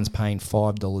 That one's paying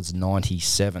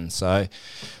 $5.97. So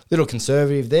little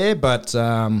conservative there, but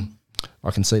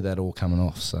I can see that all coming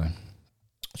off. So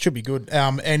should be good.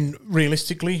 And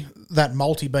realistically, that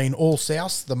multi being all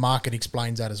South, the market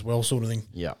explains that as well, sort of thing.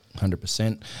 Yeah,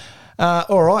 100%.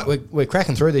 All right, we're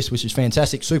cracking through this, which is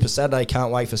fantastic. Super Saturday,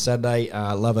 can't wait for Saturday.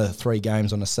 Love 3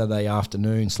 games on a Saturday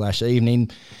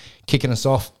afternoon/evening. Kicking us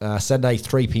off Saturday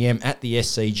 3 p.m. at the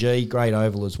SCG. Great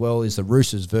oval as well is the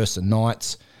Roosters versus the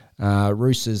Knights.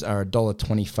 Roosters are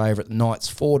 $1.20 favourite.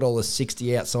 Knights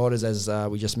 $4.60 outsiders, as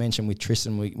we just mentioned with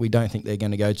Tristan. We don't think they're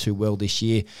going to go too well this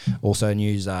year. Also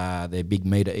news their big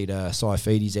meter eater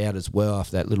Saifiti's out as well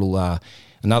after that little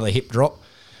another hip drop.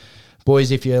 Boys,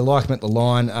 if you like them at the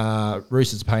line,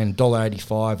 Roosters are paying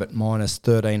 $1.85 at minus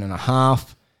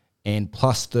 13.5 and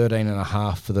plus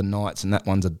 13.5 for the Knights, and that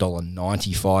one's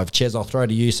 $1.95. Ches, I'll throw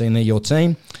to you, seeing they're your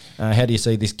team. How do you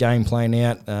see this game playing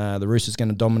out? The Roosters going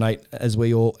to dominate as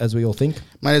we all think.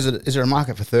 Mate, is there a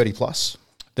market for 30 plus?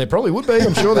 There probably would be.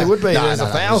 I'm sure there would be. There's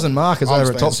 1,000 markers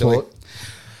over at TopSport.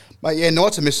 Mate, yeah,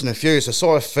 Knights are missing a few. So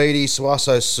Saifiti,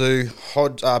 Suaso Sue,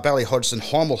 Bally Hodgson,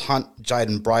 Heimel Hunt,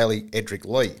 Jaden Brayley, Edric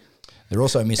Lee. They're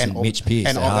also missing Mitch Pearce.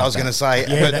 And I was going to say,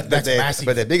 that's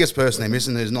but their biggest person they're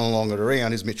missing who's no longer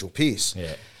around is Mitchell Pearce.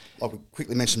 Yeah. Like we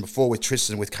quickly mentioned before with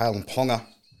Tristan, with Kalen Ponga,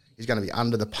 he's going to be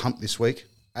under the pump this week.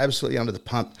 Absolutely under the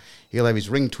pump. He'll have his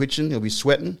ring twitching. He'll be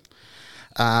sweating.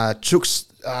 Chooks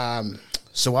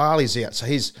Sawali's out. So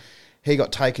he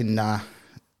got taken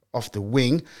off the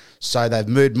wing. So they've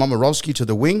moved Momorowski to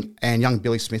the wing, and young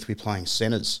Billy Smith will be playing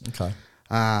centres. Okay.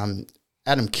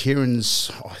 Adam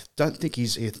Kieran's, I don't think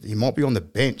he might be on the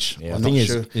bench. Yeah, I'm I think not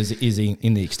sure. Is he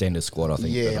in the extended squad, I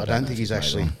think. Yeah, I don't think he's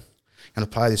actually going to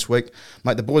play this week.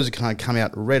 Mate, the boys are going to come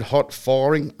out red hot,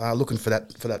 firing, looking for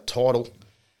that title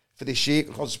for this year.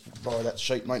 I'll just borrow that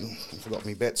sheet, mate. I forgot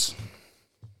me bets.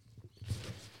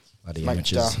 Bloody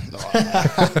amateurs.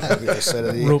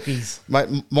 Rookies.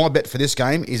 Mate, my bet for this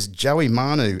game is Joey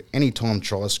Manu, anytime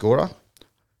try scorer.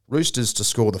 Roosters to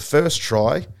score the first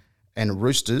try, and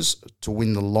Roosters to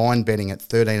win the line betting at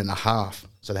 13.5.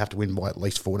 So they have to win by at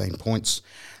least 14 points.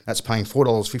 That's paying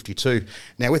 $4.52.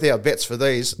 Now, with our bets for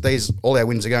these all our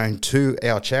wins are going to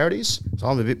our charities. So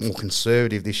I'm a bit more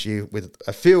conservative this year with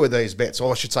a few of these bets.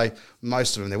 Or I should say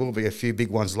most of them. There will be a few big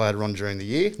ones later on during the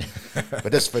year.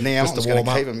 But just for now, I'm just going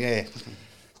to keep them, yeah.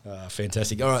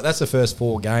 Fantastic. All right, that's the first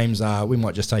 4 games. We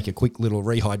might just take a quick little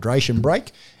rehydration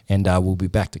break, and we'll be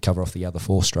back to cover off the other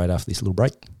 4 straight after this little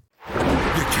break.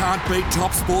 You can't beat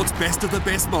TopSport's best of the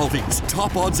best multis.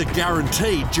 Top odds are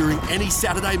guaranteed during any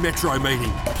Saturday Metro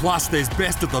meeting. Plus, there's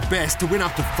best of the best to win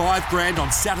up to $5,000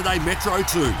 on Saturday Metro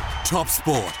too.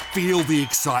 TopSport. Feel the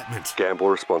excitement. Gamble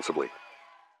responsibly.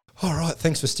 All right,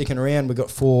 thanks for sticking around. We've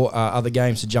got 4 other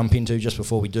games to jump into. Just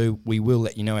before we do, we will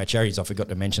let you know our charities. I forgot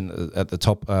to mention at the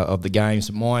top of the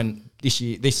games. Mine this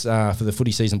year, for the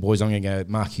footy season, boys, I'm going to go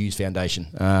Mark Hughes Foundation.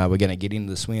 We're going to get into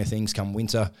the swing of things come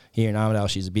winter here in Armidale.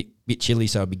 She's a bit chilly,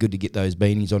 so it'd be good to get those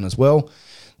beanies on as well.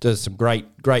 Does some great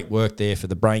work there for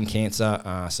the brain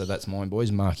cancer. So that's mine,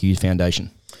 boys, Mark Hughes Foundation.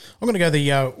 I'm going to go the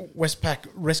Westpac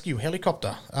Rescue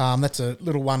Helicopter. That's a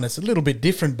little one that's a little bit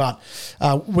different, but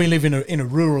we live in a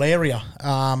rural area.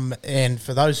 And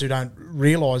for those who don't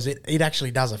realise it, it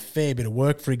actually does a fair bit of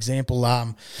work. For example,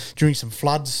 during some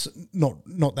floods not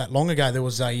that long ago, there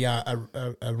was a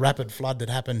rapid flood that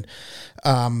happened.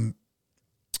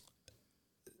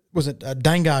 Was it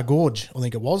Dangar Gorge, I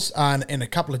think it was, and a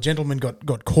couple of gentlemen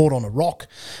got caught on a rock,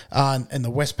 and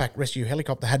the Westpac Rescue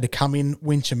Helicopter had to come in,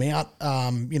 winch them out.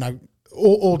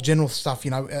 All general stuff.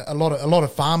 A lot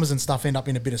of farmers and stuff end up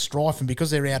in a bit of strife, and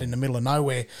because they're out in the middle of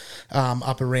nowhere,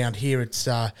 up around here, it's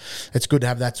good to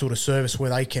have that sort of service where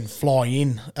they can fly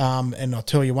in. And I'll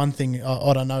tell you one thing,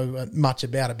 I don't know much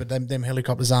about it, but them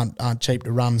helicopters aren't cheap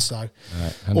to run, so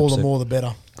all the more the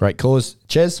better. Great cause.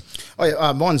 Ches? Oh,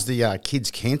 yeah, mine's the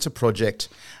Kids Cancer Project.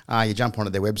 You jump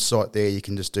onto their website there, you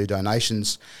can just do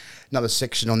donations. Another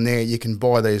section on there, you can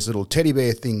buy these little teddy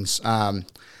bear things.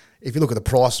 If you look at the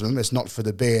price of them, it's not for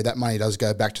the bear. That money does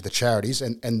go back to the charities,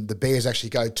 and the bears actually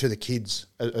go to the kids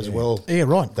as well. Yeah,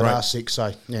 right. That are sick,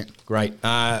 so, yeah. Great.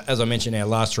 As I mentioned, our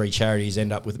last 3 charities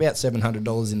end up with about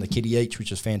 $700 in the kitty each,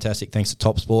 which is fantastic. Thanks to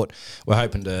TopSport. We're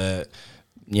hoping to...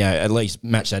 at least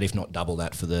match that, if not double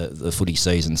that, for the footy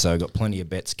season. So got plenty of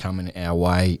bets coming our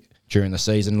way during the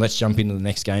season. Let's jump into the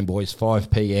next game, boys.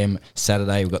 5 p.m.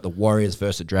 Saturday, we've got the Warriors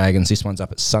versus the Dragons. This one's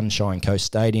up at Sunshine Coast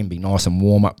Stadium. Be nice and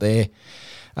warm up there.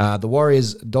 The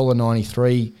Warriors,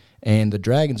 $1.93, and the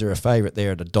Dragons are a favourite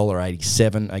there at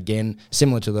 $1.87. Again,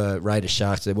 similar to the Raiders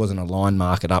Sharks, there wasn't a line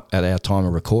market up at our time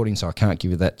of recording, so I can't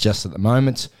give you that just at the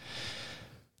moment.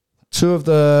 2 of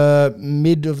the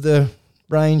mid of the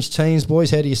range teams, boys.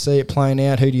 How do you see it playing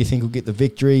out? Who do you think will get the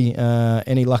victory?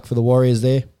 Any luck for the Warriors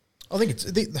there? I think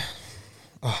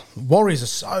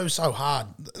Warriors are so hard.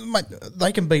 Mate,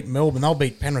 they can beat Melbourne, they'll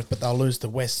beat Penrith, but they'll lose the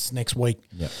Wests next week.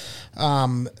 Yep.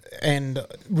 And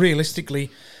realistically,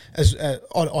 as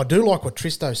I do like what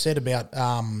Tristo said about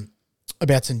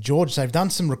St George. They've done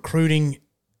some recruiting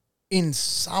in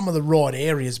some of the right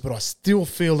areas, but I still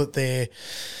feel that they're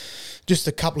just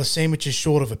a couple of sandwiches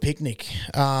short of a picnic.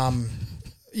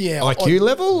 IQ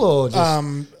level or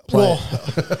just well,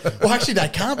 actually they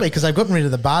can't be because they've gotten rid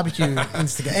of the barbecue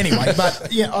instigator anyway. But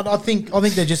yeah, I think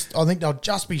they'll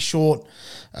just be short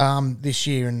this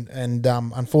year, and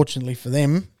unfortunately for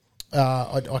them,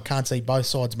 I can't see both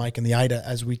sides making the 8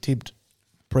 as we tipped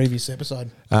previous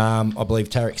episode. I believe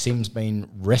Tarek Sim's been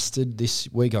rested this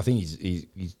week. I think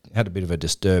he's had a bit of a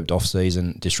disruptive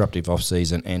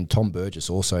off-season, and Tom Burgess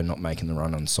also not making the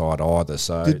run on side either.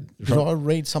 So did I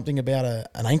read something about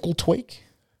an ankle tweak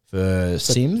for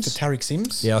Sims? For Tarek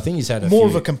Sims? Yeah, I think he's had more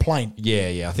of a complaint.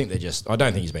 Yeah. I think I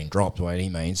don't think he's been dropped by any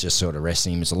means. Just sort of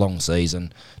resting him. It's a long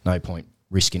season. No point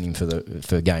risking him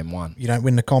for game 1. You don't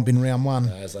win the comp in round 1,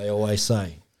 as they always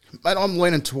say. Mate, I'm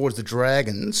leaning towards the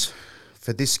Dragons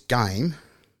for this game.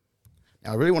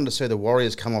 Now, I really wanted to see the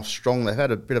Warriors come off strong. They've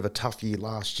had a bit of a tough year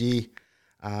last year.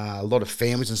 A lot of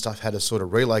families and stuff had to sort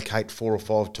of relocate 4 or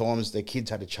 5 times. Their kids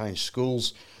had to change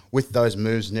schools with those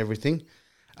moves and everything.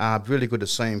 Really good to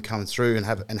see them come through and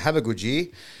have a good year.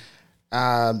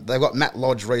 They've got Matt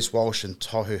Lodge, Reece Walsh and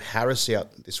Tohu Harris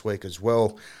out this week as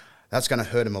well. That's going to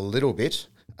hurt him a little bit.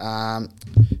 Now,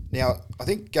 I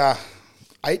think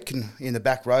Aitken in the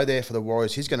back row there for the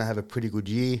Warriors, he's going to have a pretty good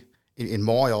year in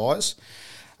my eyes.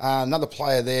 Another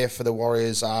player there for the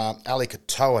Warriors, Ali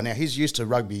Katoa. Now, he's used to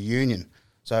rugby union,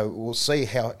 so we'll see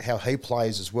how he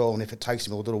plays as well, and if it takes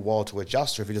him a little while to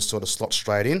adjust or if he just sort of slots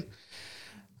straight in.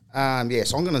 So I'm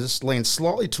going to just lean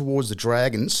slightly towards the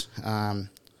Dragons for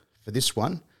this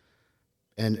one,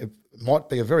 and it might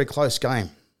be a very close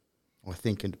game, I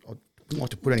think. And I wouldn't like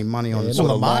to put any money on sort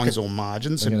of lines or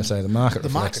margins. I'm going to say the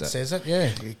market says it,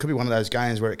 yeah. It could be one of those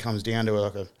games where it comes down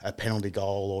to a penalty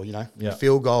goal or, a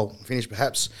field goal finish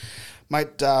perhaps.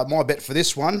 Mate, my bet for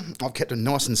this one, I've kept it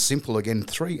nice and simple again.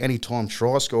 3 anytime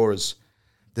try scorers.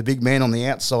 The big man on the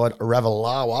outside,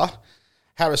 Ravalawa,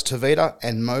 Harris Tavita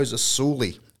and Moses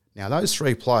Sully. Now, those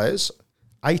three players,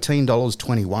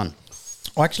 $18.21.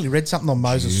 I actually read something on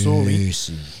Moses Sully.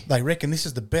 They reckon this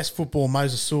is the best football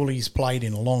Moses Sully's played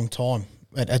in a long time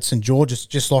at St George's,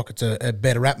 just like it's a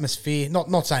better atmosphere.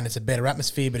 Not saying it's a better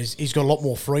atmosphere, but he's got a lot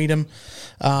more freedom.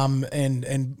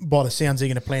 And by the sounds, they're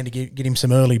going to plan to get him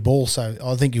some early ball, so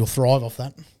I think he'll thrive off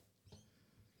that.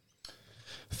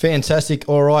 Fantastic.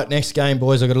 All right, next game,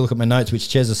 boys. I've got to look at my notes, which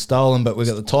Ches has stolen, but we've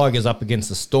got the Tigers up against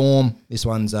the Storm. This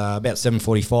one's about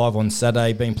 7:45 on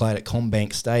Saturday, being played at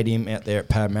Combank Stadium out there at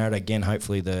Parramatta. Again,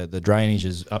 hopefully the drainage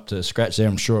is up to scratch there.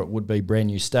 I'm sure it would be brand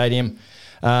new stadium.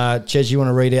 Ches, you want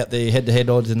to read out the head-to-head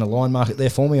odds in the line market there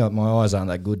for me? My eyes aren't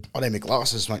that good. I need my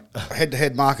glasses, mate.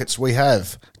 Head-to-head markets, we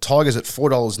have Tigers at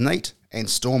 $4 neat and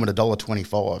Storm at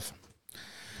 $1.25. I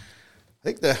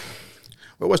think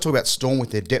we always talk about Storm with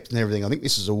their depth and everything. I think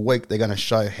this is a week they're going to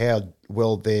show how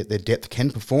well their depth can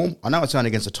perform. I know it's only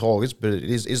against the Tigers, but it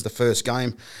is the first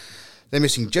game. They're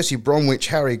missing Jesse Bromwich,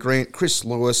 Harry Grant, Chris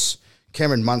Lewis,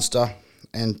 Cameron Munster,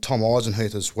 and Tom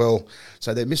Eisenhuth as well.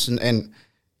 So they're missing, and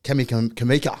Kami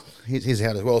Kamika, he's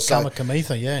out as well. So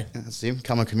Kamitha, yeah. That's him,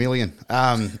 Kama Chameleon.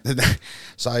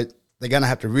 So they're going to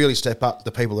have to really step up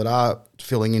the people that are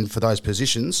filling in for those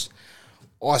positions.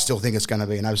 I still think it's going to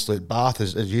be an absolute bath,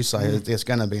 as you say. It's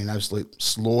going to be an absolute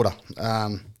slaughter.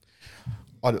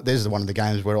 There's one of the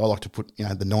games where I like to put the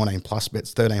 19-plus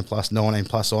bets, 13-plus,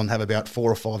 19-plus on, have about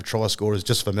 4 or 5 try scorers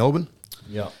just for Melbourne.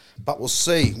 Yeah. But we'll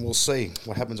see. We'll see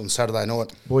what happens on Saturday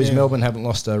night. Boys, Melbourne haven't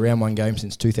lost a round one game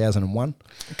since 2001.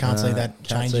 Can't see that Can't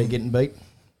changing. see it getting beat.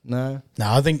 No.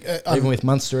 No, I think... Even with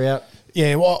Munster out.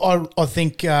 Yeah, well, I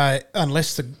think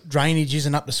unless the drainage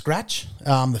isn't up to scratch,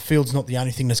 the field's not the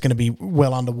only thing that's going to be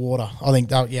well underwater. I think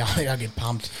they'll get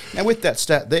pumped. Now, with that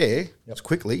stat there, just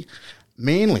quickly,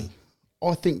 Manly,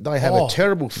 I think they have a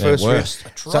terrible first round.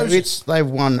 So they've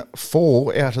won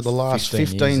 4 out of the last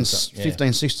 15,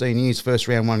 16 years first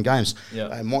round 1 games. Yeah.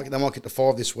 They might get to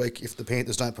 5 this week if the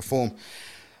Panthers don't perform.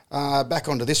 Back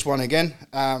onto this one again.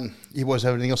 You boys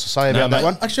have anything else to say about that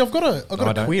one? Actually, I've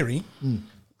got a query.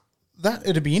 That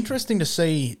it'd be interesting to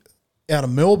see out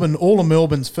of Melbourne, all of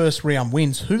Melbourne's first round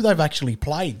wins, who they've actually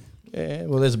played. Yeah,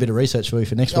 well, there's a bit of research for you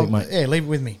for next week, mate. Yeah, leave it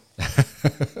with me.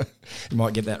 You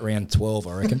might get that round 12,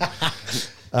 I reckon.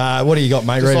 What do you got,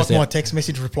 mate? Just like my text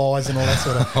message replies and all that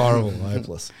sort of... Horrible,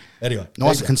 hopeless. Anyway.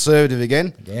 Nice and conservative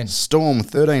again. Storm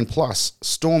 13+.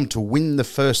 Storm to win the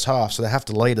first half, so they have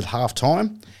to lead at half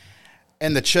time.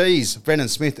 And the cheese, Brendan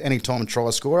Smith, anytime try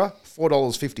scorer,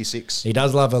 $4.56. He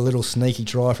does love a little sneaky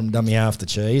try from dummy half the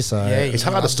cheese. So it's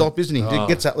hard to stop, isn't he? He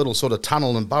gets that little sort of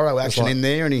tunnel and burrow action in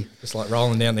there, and he just like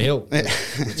rolling down the hill. The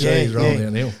cheese rolling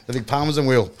down the hill. The big Parmesan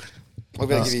wheel. I'm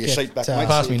going to give you your sheet back, mate.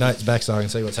 Pass me notes back so I can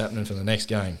see what's happening for the next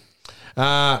game.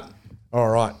 All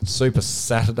right, Super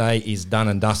Saturday is done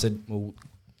and dusted. We'll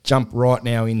jump right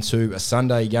now into a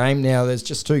Sunday game. Now, there's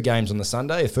just 2 games on the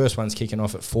Sunday. The first one's kicking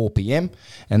off at 4 p.m,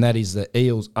 and that is the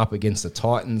Eels up against the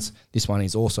Titans. This one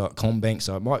is also at Combank,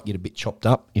 so it might get a bit chopped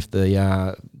up if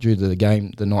due to the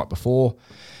game the night before.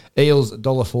 Eels,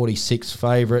 $1.46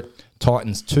 favourite.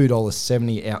 Titans,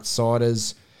 $2.70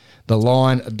 outsiders. The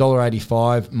line,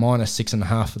 $1.85, minus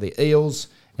 6.5 for the Eels,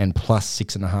 and plus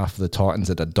 6.5 for the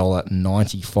Titans at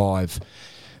 $1.95.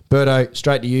 Berto,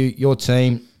 straight to you, your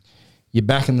team. You're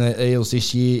backing the Eels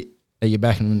this year. Are you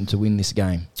backing them to win this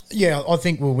game? Yeah, I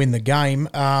think we'll win the game.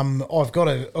 I've got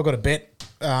a bet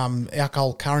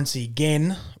alcohol currency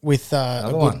again with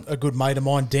a good mate of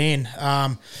mine, Dan.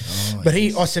 But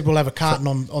I said we'll have a carton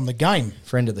on the game.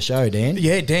 Friend of the show, Dan.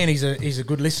 Yeah, Dan. He's a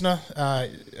good listener,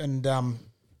 and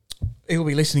he'll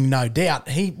be listening, no doubt.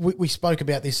 We spoke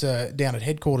about this down at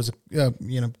headquarters, a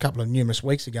couple of numerous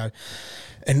weeks ago.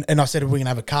 And I said, are we going to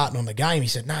have a carton on the game? He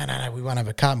said, no, we won't have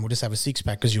a carton. We'll just have a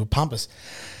 6-pack because you'll pump us.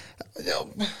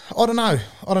 I don't know.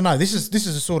 This is the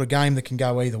sort of game that can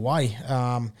go either way.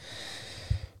 I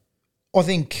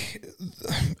think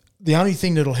the only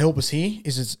thing that'll help us here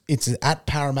is it's at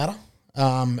Parramatta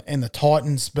and the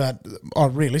Titans, but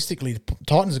realistically, the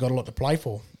Titans have got a lot to play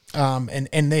for.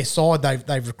 And their side,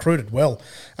 they've recruited well.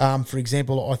 For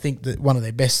example, I think that one of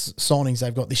their best signings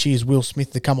they've got this year is Will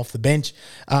Smith to come off the bench,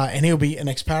 and he'll be an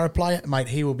ex-Para player, mate.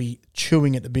 He will be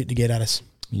chewing at the bit to get at us.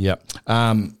 Yep.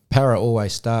 Para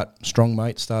always start strong,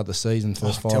 mate. Start the season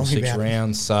first 5 or 6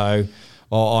 rounds. So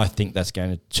I think that's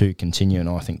going to continue, and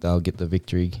I think they'll get the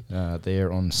victory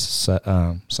there on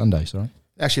Sunday. Sorry.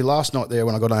 Actually, last night there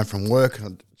when I got home from work, I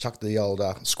chucked the old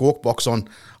Squawk box on.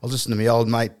 I was listening to my old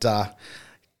mate.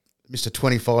 Mr.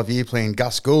 25-year plan,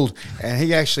 Gus Gould, and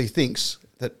he actually thinks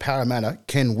that Parramatta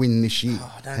can win this year.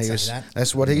 Oh, don't say that.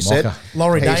 That's what he said.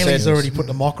 Laurie Daly's already put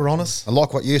the mocker on us. And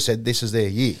like what you said, this is their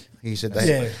year. He said Yeah.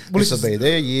 Well, this this will is- be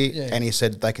their year, and he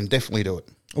said they can definitely do it.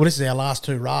 Well, this is our last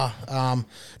hurrah.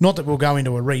 Not that we'll go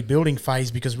into a rebuilding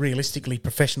phase, because realistically,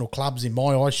 professional clubs, in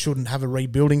my eyes, shouldn't have a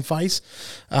rebuilding phase.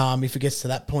 If it gets to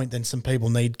that point, then some people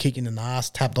need kicking in the ass,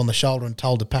 tapped on the shoulder, and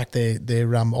told to pack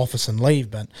their office and leave.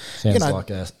 But Sounds like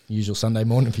a usual Sunday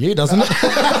morning for you, doesn't it?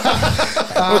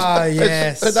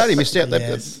 yes. But they only missed out.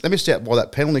 Yes. They missed out by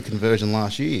that penalty conversion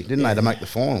last year, didn't they, to make the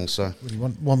final? So You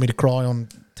want me to cry on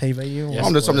TV? Or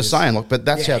I'm just saying, look, but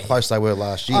that's Yeah. how close they were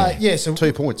last year. So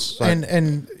 2 points. So.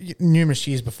 And numerous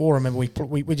years before, I remember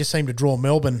we just seemed to draw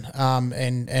Melbourne,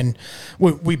 and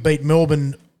we beat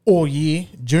Melbourne all year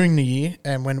during the year,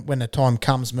 and when the time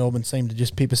comes, Melbourne seemed to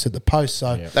just pip us at the post.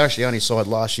 So They were actually only side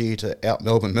last year to out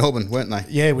Melbourne, weren't they?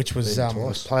 yeah, which was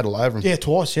Twice. Played all over them. yeah,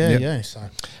 twice, yeah, Yep. yeah. So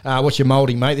What's your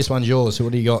moulding, mate? This one's yours.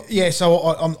 What do you got? yeah, so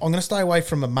I'm going to stay away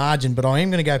from a margin, but I am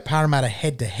going to go Parramatta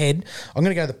head to head. I'm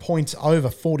going to go the points over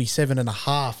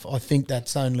 47.5. I think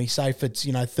that's only safe. It's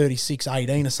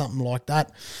 36-18 or something like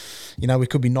that. We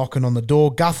could be knocking on the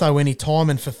door. Gutho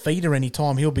anytime, and Fafita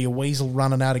anytime. He'll be a weasel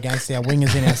running out against our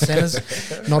wingers in our centres,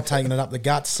 not taking it up the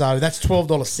guts. So that's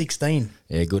 $12.16.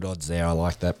 Yeah, good odds there. I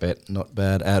like that bet. Not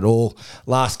bad at all.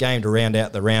 Last game to round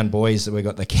out the round, boys. We've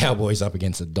got the Cowboys up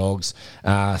against the Dogs.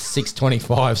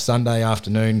 6:25 Sunday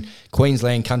afternoon.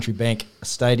 Queensland Country Bank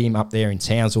Stadium up there in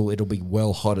Townsville. It'll be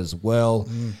well hot as well.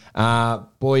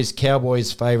 Boys,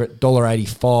 Cowboys favourite,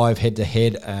 $1.85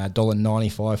 head-to-head,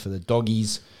 $1.95 for the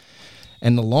Doggies.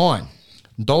 And the line,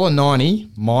 $1.90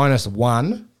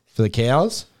 -1 for the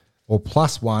Cows, or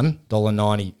 +1,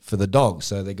 $1.90 for the Dogs.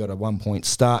 So they got a 1 point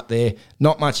start there.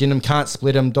 Not much in them, can't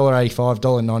split them. $1.85,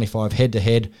 $1.95 head to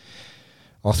head.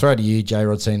 I'll throw to you, J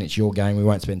Rod, seeing it's your game. We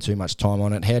won't spend too much time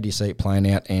on it. How do you see it playing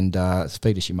out? And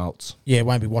feed us your malts. Yeah,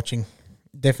 won't be watching.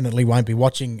 Definitely won't be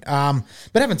watching. But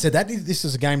having said that, this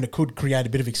is a game that could create a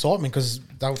bit of excitement, because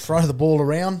they'll throw the ball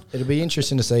around, It'll be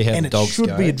interesting to see how and the it Dogs should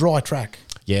go. be a dry track.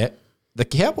 Yeah. The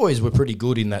Cowboys were pretty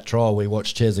good in that trial we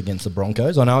watched, Ches, against the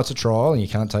Broncos. I know it's a trial and you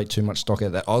can't take too much stock out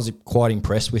of that. I was quite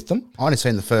impressed with them. I only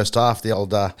seen the first half. The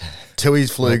old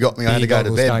Tui's flu got me. I had to go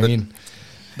to bed.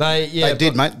 But They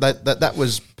did, mate. That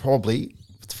was probably,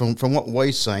 from what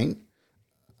we've seen,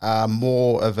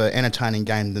 more of an entertaining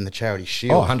game than the Charity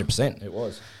Shield. Oh, 100% it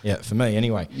was. Yeah, for me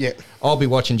anyway. Yeah. I'll be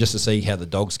watching just to see how the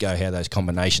Dogs go, how those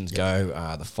combinations go.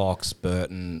 The Fox,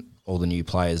 Burton, all the new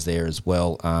players there as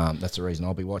well. That's the reason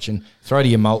I'll be watching. Throw to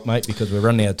your malt, mate, because we're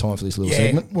running out of time for this little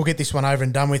segment. We'll get this one over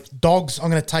and done with. Dogs, I'm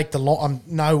going to take the line.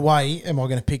 No way am I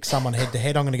going to pick someone head to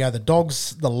head. I'm going to go the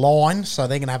Dogs, the line. So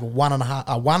they're going to have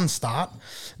a one start.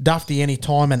 Dufty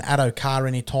anytime and Addo Carr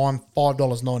anytime.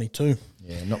 $5.92.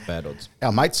 Yeah, not bad odds.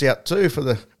 Our mate's out too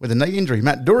with a knee injury,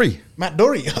 Matt Dury. Matt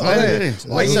Dury. Yeah.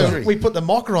 So we put the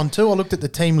mocker on too. I looked at the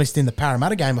team list in the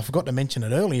Parramatta game. I forgot to mention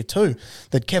it earlier too,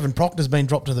 that Kevin Proctor's been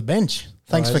dropped to the bench.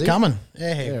 Thanks has for he? coming.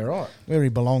 Yeah, right. Where he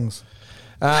belongs.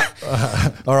 All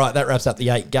right, that wraps up the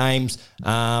 8 games.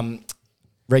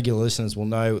 Regular listeners will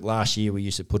know last year we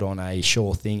used to put on a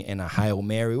Sure Thing and a Hail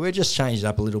Mary. We've just changed it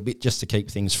up a little bit just to keep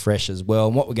things fresh as well.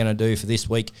 And what we're going to do for this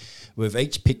week, we've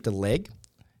each picked a leg.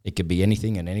 It could be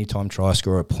anything, an anytime try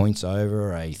scorer, points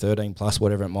over, a 13 plus,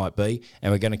 whatever it might be.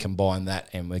 And we're going to combine that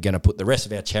and we're going to put the rest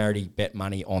of our charity bet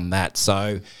money on that.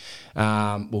 So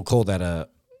we'll call that I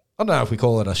don't know if we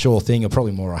call it a Sure Thing or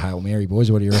probably more a Hail Mary, boys.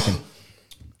 What do you reckon?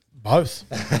 Both.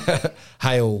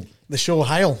 Hail The Sure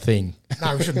Hail. thing.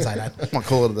 No, we shouldn't say that. Might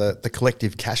call it the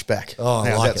collective cashback. Oh, I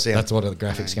How's like that it. sound? That's what the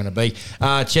graphic's going to be.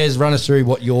 Ches, run us through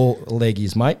what your leg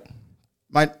is, mate.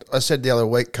 Mate, I said the other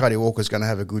week, Cody Walker's going to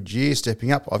have a good year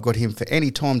stepping up. I've got him for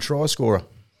any time try scorer.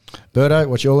 Berto,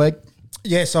 what's your leg?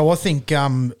 Yeah, so I think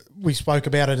we spoke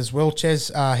about it as well, Ches,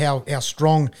 how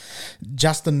strong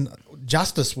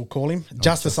Justice, we'll call him,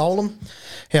 Justice Oldham,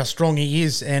 how strong he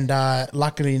is. And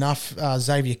luckily enough,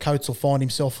 Xavier Coates will find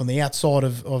himself on the outside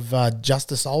of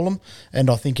Justice Oldham, and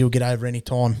I think he'll get over any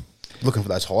time. Looking for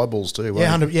those high balls too.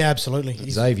 Yeah, won't he? absolutely.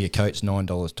 Xavier Coates,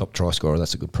 $9 top try scorer.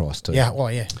 That's a good price too. Yeah,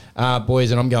 well, yeah.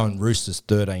 Boys, and I'm going Roosters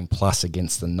 13 plus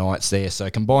against the Knights there. So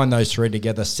combine those three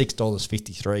together,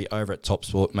 $6.53 over at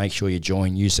TopSport. Make sure you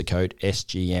join. Use the code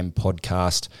SGM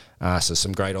Podcast. So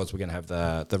some great odds. We're going to have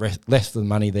the rest of the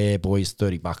money there, boys.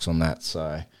 $30 on that.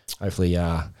 So hopefully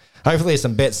there's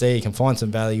some bets there. You can find some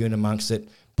value in amongst it.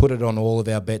 Put it on all of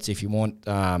our bets if you want.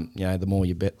 The more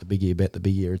you bet, the bigger you bet, the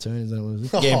bigger your return. Is that what it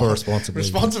is? Gamble responsibly.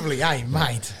 Responsibly, hey,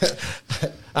 mate.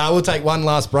 We'll take one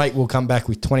last break. We'll come back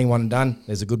with 21 done.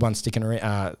 There's a good one sticking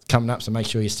around, coming up, so make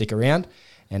sure you stick around.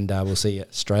 And we'll see you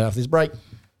straight after this break.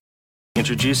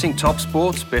 Introducing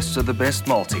TopSport's Best of the Best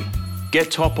multi. Get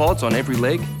top odds on every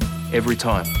leg, every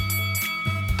time.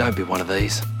 Don't be one of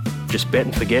these. Just bet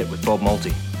and forget with Bob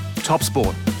Multi.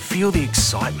 TopSport. Feel the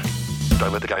excitement.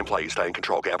 Don't let the game play you. Stay in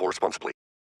control. Gamble responsibly.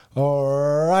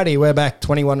 Alrighty, we're back,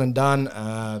 21 and done.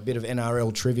 A bit of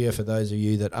NRL trivia for those of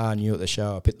you that are new at the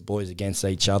show. I pit the boys against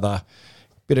each other.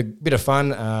 Bit of fun,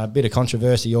 bit of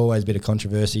controversy, always a bit of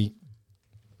controversy.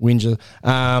 Whinger.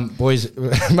 Boys,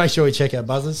 make sure you check our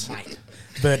buzzers.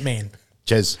 Birdman.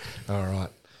 Jez. All right.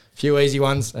 A few easy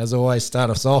ones, as always, start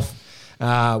us off.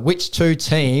 Which two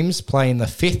teams play in the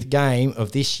fifth game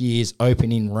of this year's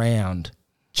opening round?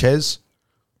 Ches.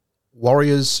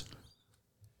 Warriors.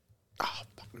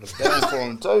 Down for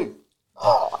them too.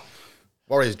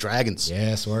 Warriors Dragons.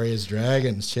 Yes, Warriors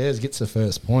Dragons. Cheers gets the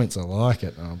first points. I like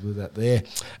it. I'll do that there.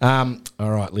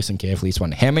 All right, listen carefully. This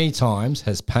one. How many times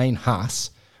has Payne Haas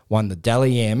won the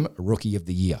Dally M Rookie of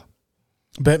the Year?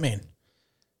 Birdman.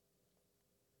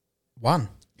 1.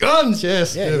 Guns,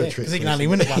 yes. Yeah, because he can only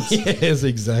win it once. Yes,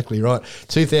 exactly right.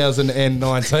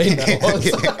 2019, that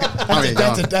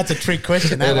was. That's a trick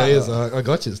question. That is. I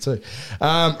got you too.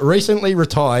 Recently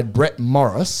retired Brett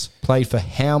Morris played for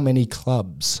how many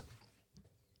clubs?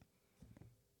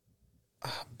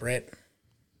 Brett.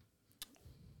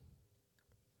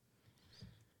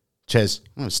 Ches.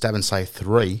 I'm going to stab and say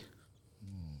 3.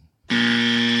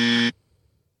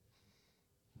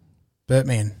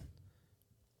 Birdman.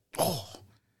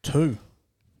 2.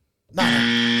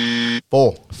 No.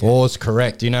 4. 4's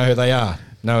correct. Do you know who they are?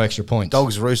 No extra points.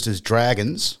 Dogs, Roosters,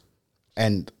 Dragons,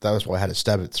 and that was why I had to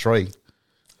stab at 3.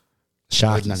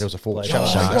 Sharks. No, there was a 4.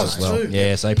 Sharks was as well. too.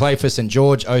 Yeah, so he played for St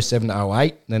George 07 to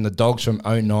 08, then the Dogs from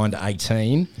 09 to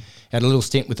 18. Had a little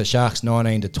stint with the Sharks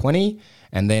 19 to 20,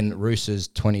 and then Roosters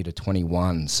 20 to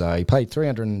 21. So he played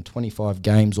 325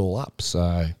 games all up.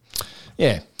 So,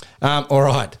 yeah. All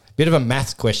right. Bit of a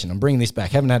maths question. I'm bringing this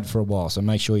back. Haven't had it for a while, so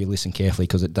make sure you listen carefully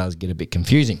because it does get a bit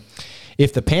confusing.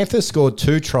 If the Panthers scored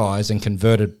 2 tries and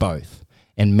converted both,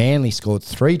 and Manly scored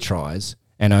 3 tries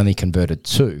and only converted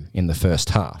 2 in the first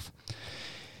half.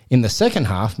 In the second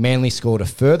half, Manly scored a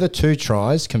further 2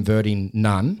 tries, converting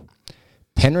none.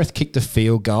 Penrith kicked a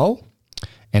field goal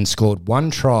and scored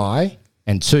 1 try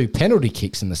and 2 penalty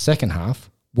kicks in the second half.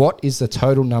 What is the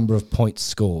total number of points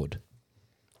scored?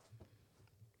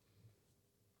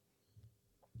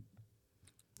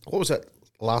 What was that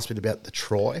last bit about the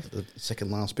try? The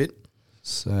second last bit?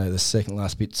 So the second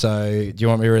last bit. So do you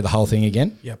want me to read the whole thing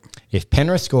again? Yep. If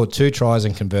Penrith scored 2 tries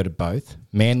and converted both,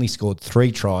 Manly scored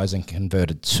 3 tries and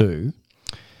converted 2.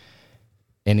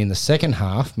 And in the second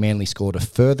half, Manly scored a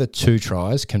further 2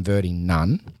 tries, converting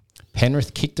none.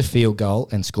 Penrith kicked a field goal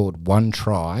and scored 1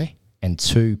 try and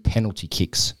 2 penalty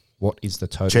kicks. What is the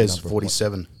total Ches, number?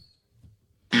 47.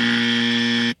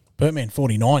 Birdman,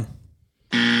 49.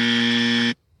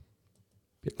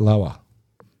 Bit lower.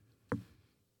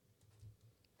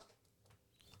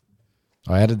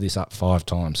 I added this up 5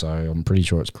 times, so I'm pretty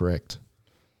sure it's correct.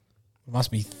 It must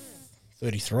be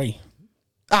 33.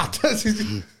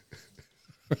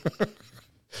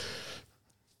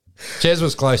 Ches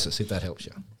was closest, if that helps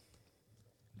you.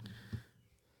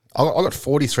 I got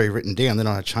 43 written down, then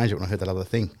I changed it when I heard that other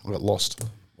thing. I got lost.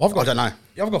 I don't know.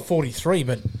 I've got 43,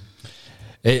 but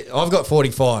I've got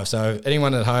 45, so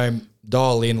anyone at home,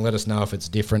 dial in, let us know if it's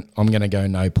different. I'm going to go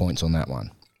no points on that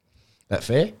one. That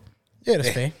fair? yeah,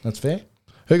 that's fair. That's fair?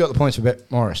 Who got the points for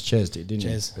Bet Morris? Ches did, didn't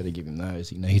Ches. you? Better give him those.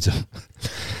 He needs them.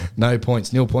 No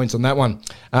points, nil points on that one.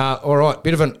 All right,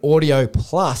 bit of an audio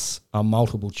plus a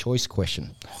multiple choice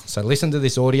question. So listen to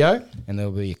this audio, and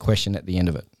there'll be a question at the end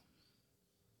of it.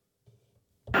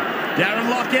 Darren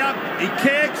Lockout, he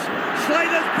kicks.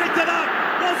 Slater's picked it up.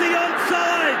 Was he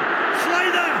onside?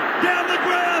 Slater down the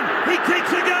ground. He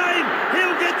kicks again.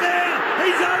 He'll get there.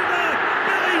 He's over.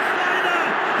 Billy Slater.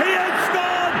 He has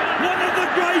scored one of the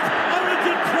great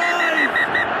Origin tries.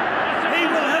 He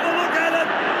will have a look at it.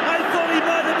 I thought he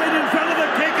might have been in front of the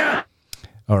kicker.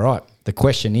 All right, the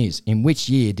question is, in which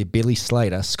year did Billy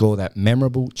Slater score that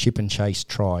memorable chip and chase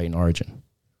try in Origin?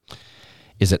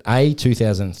 Is it A,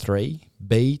 2003,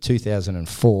 B,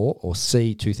 2004, or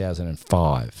C,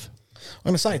 2005? I'm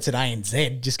going to say it's at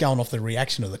ANZ, just going off the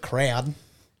reaction of the crowd.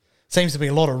 Seems to be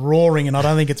a lot of roaring, and I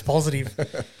don't think it's positive. I'm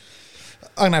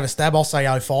going to have a stab. I'll say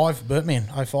 05. Birdman,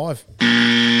 05.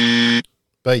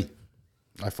 B,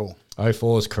 04.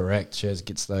 04 is correct. Ches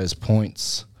gets those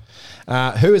points.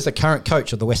 Who is the current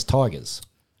coach of the West Tigers?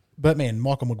 Birdman,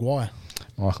 Michael Maguire.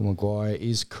 Michael Maguire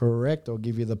is correct. I'll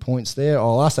give you the points there.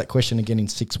 I'll ask that question again in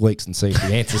 6 weeks and see if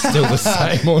the answer's still the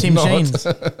same or Tim not. Sheens.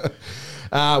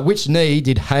 Which knee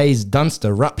did Hayes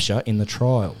Dunster rupture in the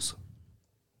trials?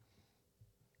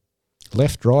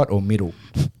 Left, right, or middle?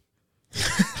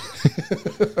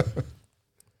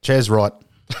 Ches, right.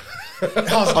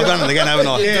 I've done it again, haven't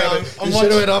I? Yeah, You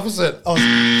should have went opposite.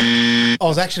 I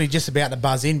was actually just about to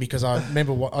buzz in because I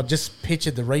remember what I just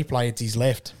pictured the replay. It's his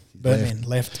left. Birdman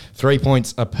left. 3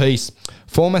 points apiece.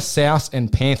 Former South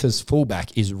and Panthers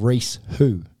fullback is Reece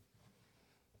who?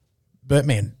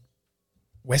 Birdman.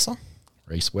 Wesser?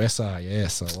 Reece Wesser,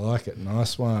 yes, I like it.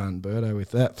 Nice one, Birdo,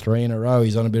 with that. 3 in a row.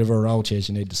 He's on a bit of a roll, Chaz.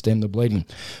 You need to stem the bleeding.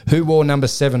 Who wore number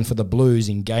 7 for the Blues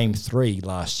in Game 3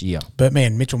 last year?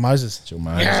 Birdman. Mitchell Moses. Mitchell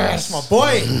Moses. Yes, my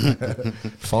boy.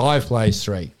 5 plays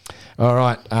 3. All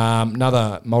right,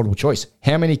 another multiple choice.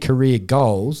 How many career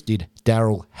goals did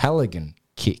Daryl Halligan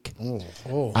kick?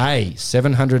 A,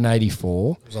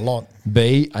 784. It was a lot.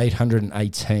 B,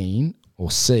 818.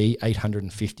 Or C,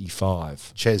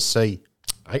 855. Ches C.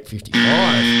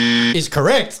 855 is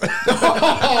correct.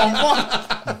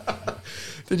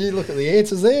 Did you look at the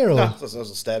answers there? Or? No, that was a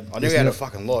stab. I knew he had a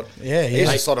fucking lot. Yeah, He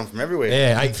used to slot them from everywhere.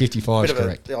 Yeah, 855 is Bit of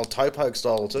correct. the old toe poke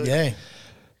style too. Yeah.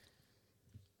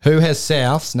 Who has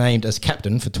Souths named as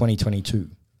captain for 2022?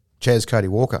 Ches Cody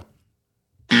Walker.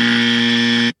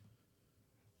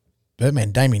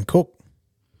 Birdman. Damien Cook.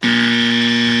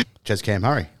 Ches Cam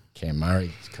Murray. Cam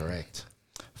Murray is correct.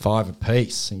 5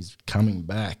 apiece. He's coming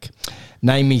back.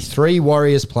 Name me 3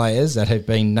 Warriors players that have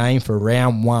been named for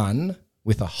round 1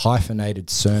 with a hyphenated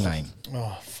surname.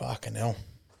 Oh, fucking hell.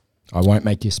 I won't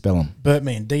make you spell them.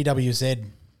 Birdman. DWZ.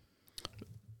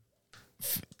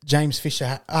 James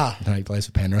Fisher. No, he plays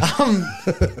for Penrith.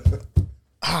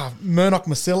 Murdoch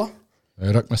Masilla.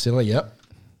 Murdoch Masilla, yep.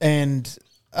 And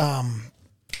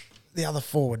the other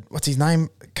forward. What's his name?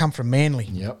 Come from Manly.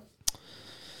 Yep.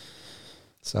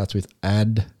 Starts with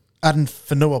Aden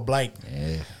Fanua Blake.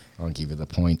 Yeah, I'll give you the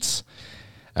points.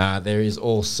 There is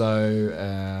also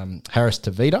Harris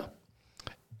Tavita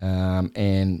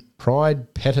and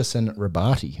Pride Patterson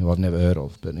Rabati, who I've never heard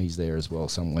of, but he's there as well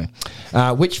somewhere.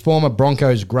 Which former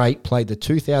Broncos great played the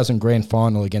 2000 grand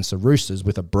final against the Roosters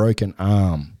with a broken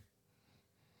arm?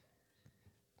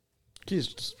 Can you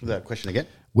just put that question again?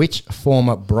 Which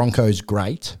former Broncos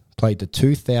great played the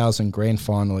 2000 grand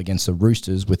final against the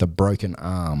Roosters with a broken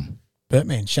arm?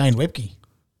 Birdman. Shane Webke.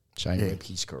 Shane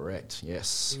Webke's correct,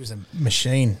 yes. He was a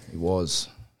machine. He was.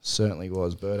 Certainly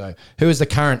was, Birdo. Who is the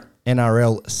current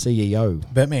NRL CEO?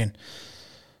 Birdman.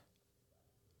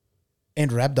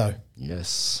 Andrew Abdo.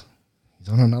 Yes. He's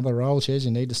on another roll, Ches.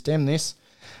 You need to stem this.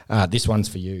 This one's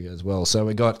for you as well. So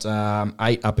we got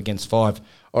 8 up against 5.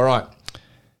 All right.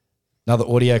 Another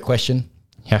audio question.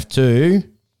 You have to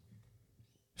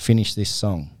finish this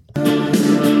song. Take my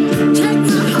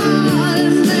heart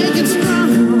and make it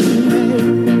strong.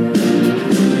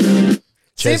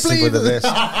 Ches simply the best.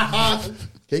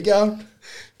 Keep going.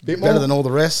 Bit more. Better than all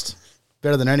the rest.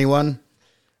 Better than anyone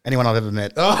I've ever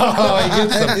met. Oh, he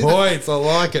gets the points. I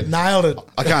like it. Nailed it.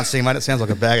 I can't see, mate. It sounds like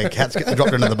a bag of cats getting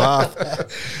dropped into the bath.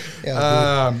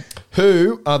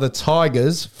 Who are the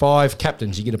Tigers' 5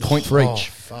 captains? You get a point for Oh, each.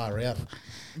 far out.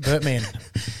 Birdman.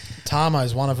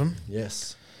 Tamo's one of them.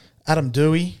 Yes. Adam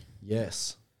Dewey.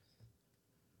 Yes.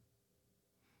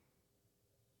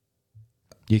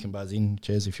 You can buzz in,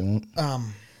 Ches, if you want.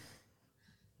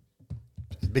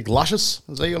 Big Luscious.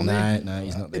 Is he on there? No,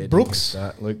 he's not there. Brooks?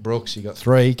 Luke Brooks, you got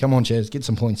 3. Come on, Ches, get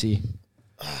some points here.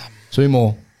 2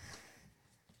 more.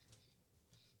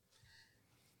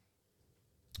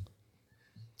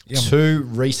 Yeah. 2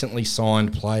 recently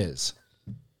signed players.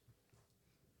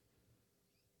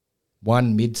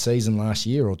 1 mid-season last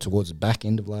year or towards the back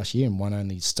end of last year, and 1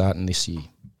 only starting this year.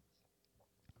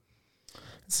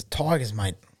 It's the Tigers,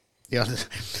 mate. Yeah.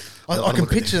 I can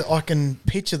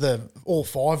picture the all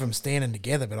 5 of them standing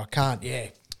together, but I can't. Yeah.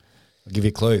 I'll give you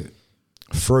a clue.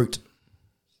 Fruit.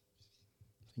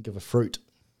 Think of a fruit.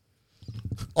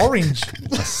 Orange.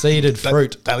 A seeded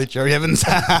fruit. Daly Cherry Evans.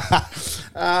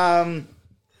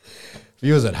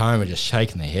 Viewers at home are just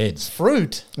shaking their heads.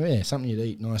 Fruit. Yeah, something you'd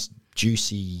eat. Nice,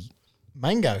 juicy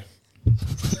Mango.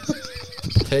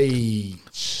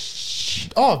 peach.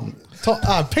 Oh,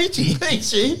 peachy.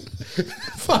 Peachy?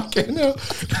 Fucking hell.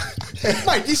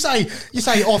 Mate, you say,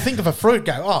 oh, think of a fruit,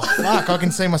 go, oh, fuck, I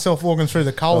can see myself walking through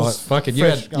the Coles. Right, fuck it. You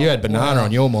had banana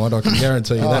on your mind, I can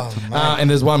guarantee you that. And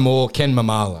there's one more, Ken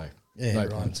Mamalo. Yeah, No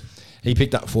right. points. He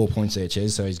picked up 4 points there,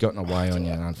 Ches, so he's gotten away on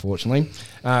you, unfortunately.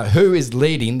 Who is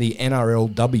leading the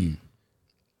NRLW?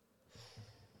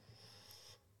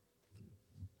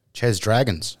 Ches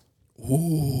Dragons.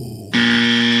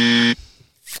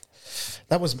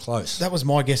 That was Close. That was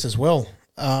my guess as well.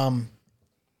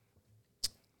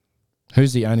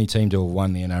 Who's the only team to have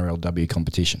won the NRLW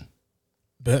competition?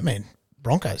 Birdman.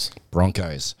 Broncos.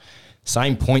 Broncos.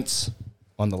 Same points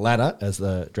on the ladder as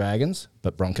the Dragons,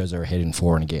 but Broncos are ahead in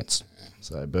for and against.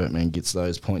 So Bertman gets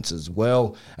those points as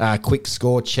well. Quick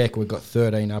score check. We've got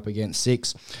 13 up against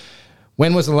 6.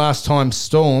 When was the last time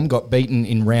Storm got beaten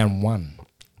in round 1?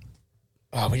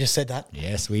 Oh, we just said that.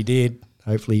 Yes, we did.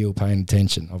 Hopefully you were paying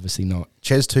attention. Obviously not.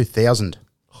 Ches 2000.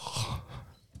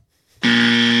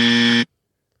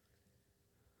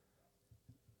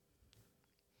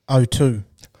 02.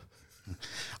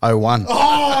 01.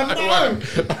 Oh, no!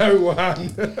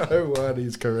 01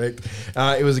 is correct.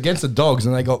 It was against the Dogs,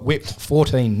 and they got whipped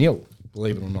 14-0,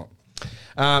 believe it or not.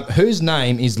 Whose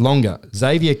name is longer,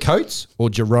 Xavier Coates or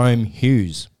Jerome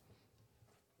Hughes?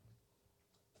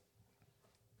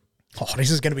 Oh,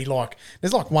 this is going to be like,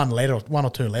 there's like one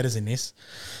or two letters in this.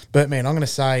 But, man, I'm going to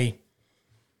say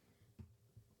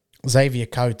Xavier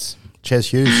Coates.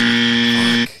 Ches Hughes.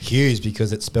 Hughes,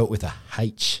 because it's spelt with a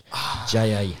H.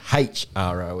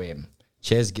 Jahrom.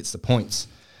 Ches gets the points.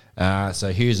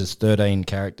 So Hughes is 13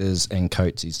 characters and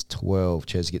Coates is 12.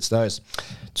 Ches gets those.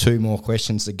 2 more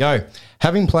questions to go.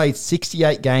 Having played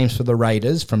 68 games for the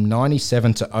Raiders from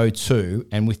 97 to 02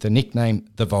 and with the nickname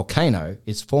The Volcano,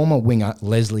 is former winger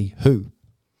Leslie who?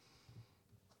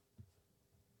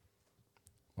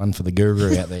 One for the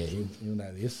guru out there. You'll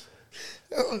know this.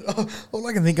 All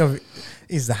I can think of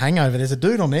is The Hangover. There's a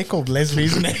dude on there called Leslie,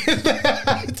 isn't there?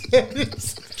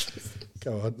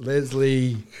 Go on.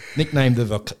 Leslie, nicknamed the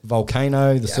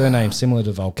Volcano. The surname similar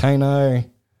to Volcano.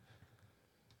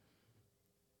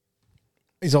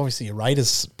 He's obviously a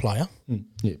Raiders player.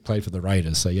 Yeah, played for the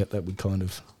Raiders. So, that would kind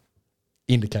of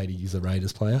indicate he's a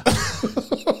Raiders player.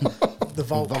 The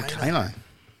Volcano.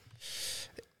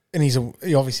 And he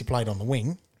obviously played on the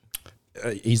wing.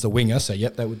 He's the winger, so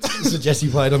that would suggest he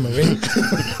played on the wing.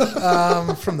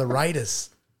 From the Raiders.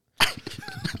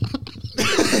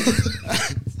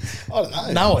 I don't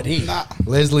know. No idea. Nah.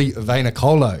 Leslie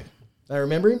Vainicolo. They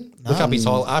remember him? Look up his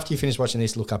highlights. After you finish watching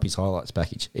this, look up his highlights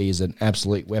package. He is an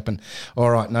absolute weapon.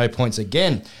 All right, no points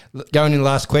again. Going in the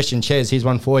last question, Ches, here's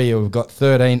one for you. We've got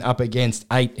 13 up against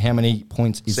 8. How many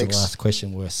points is 6. the last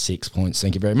question worth? 6 points.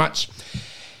 Thank you very much.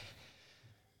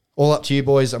 All up to you,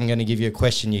 boys. I'm going to give you a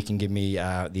question. You can give me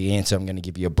the answer. I'm going to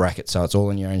give you a bracket, so it's all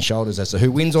on your own shoulders as to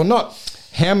who wins or not.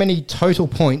 How many total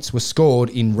points were scored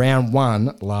in round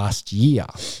 1 last year?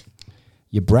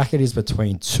 Your bracket is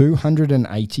between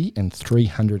 280 and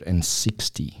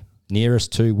 360.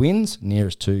 Nearest 2 wins,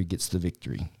 nearest 2 gets the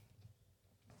victory.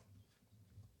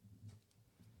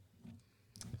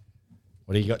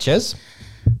 What do you got, Ches?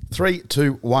 3,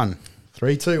 2, 1.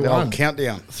 3, 2, The 1. old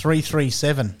countdown.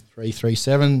 337.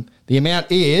 337. The amount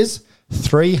is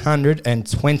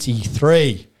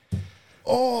 323.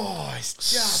 Oh, it's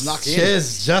just Snuck in.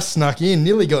 Ches just snuck in.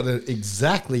 Nearly got it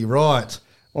exactly right.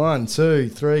 1, 2,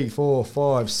 3, 4,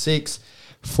 5, 6,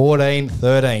 14,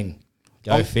 13.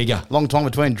 Go figure. Long time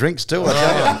between drinks too.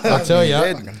 I tell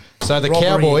you. So the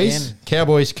Robbery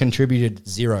Cowboys contributed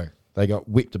 0. They got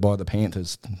whipped by the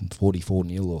Panthers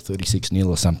 44-0 or 36-0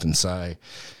 or something. So,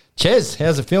 Ches,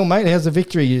 how's it feel, mate? How's the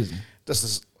victory? This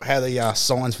is how the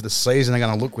signs for the season are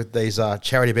going to look with these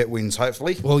charity bet wins,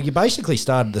 hopefully. Well, you basically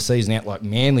started the season out like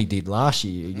Manly did last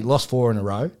year. You lost 4 in a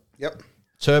row. Yep.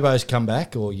 Turbo's come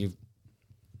back, or you've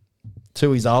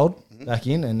 2 is old, back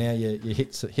in, and now you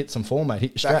hit some form, mate.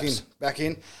 Hit your straps.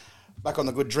 Back on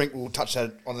the good drink. We'll touch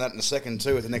on that in a second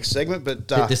too with the next segment. But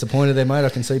Bit disappointed there, mate. I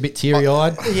can see a bit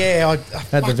teary-eyed. Yeah, I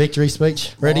Had the victory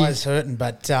speech ready. My eyes hurting,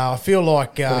 but I feel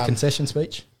like Got a concession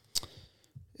speech.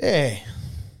 yeah.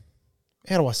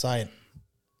 How do I say it?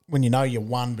 When you know you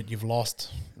won but you've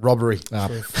lost. robbery.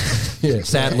 Yeah,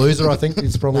 sad loser, I think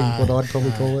is probably what I'd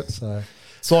probably call it. So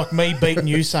It's like me beating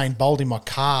Usain Bolt in my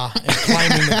car and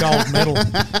claiming the gold medal.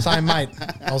 Saying, mate,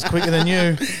 I was quicker than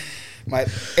you. Mate,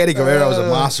 Eddie Guerrero was a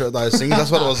master at those things. That's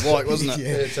what it was like, wasn't it?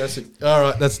 Yeah. fantastic. All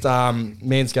right, that's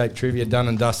Manscaped trivia done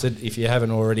and dusted. If you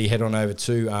haven't already, head on over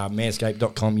to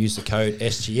manscaped.com, use the code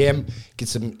SGM,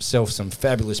 get yourself some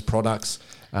fabulous products.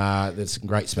 There's some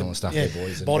great smelling stuff there,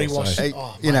 boys. Body And also- wash. Hey,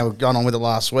 Oh, you know, we've gone on with it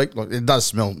last week. Look, it does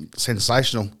smell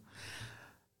sensational.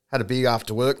 Had a beer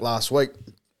after work last week.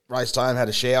 Raced home, had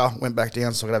a shower, went back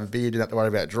down so I could have a beer, didn't have to worry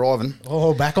about driving.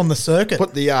 Oh, back on the circuit.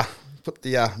 Put the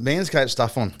Manscaped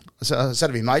stuff on. I said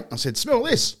to my mate, I said, smell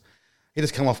this. He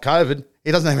just come off COVID.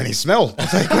 He doesn't have any smell. I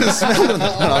said, he couldn't smell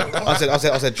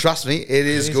it. I said, trust me, it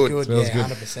is good. Smells good.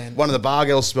 100%. One of the bar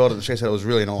girls smelled it and she said it was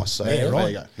really nice. So Yeah, there right.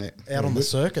 you go. Yeah. Out on the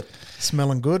circuit.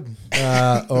 Smelling good.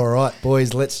 All right,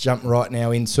 boys, let's jump right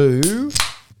now into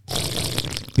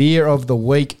Beer of the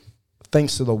Week.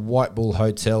 Thanks to the White Bull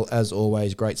Hotel, as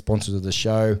always, great sponsors of the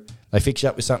show. They fixed you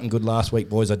up with something good last week,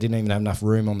 boys. I didn't even have enough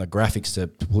room on the graphics to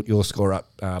put your score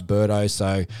up, Birdo.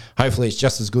 So hopefully it's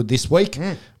just as good this week.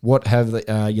 What have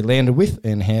you landed with,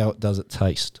 and how does it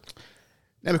taste?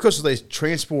 Now, because of these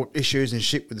transport issues and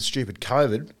shit with the stupid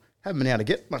COVID, haven't been able to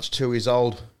get much 2 years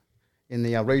old in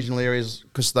the regional areas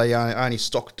because they only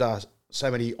stocked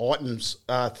so many items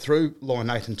through Line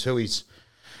 8 and 2s.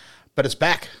 But it's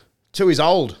back. 2 years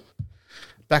old.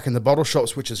 Back in the bottle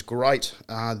shops, which is great.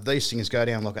 These things go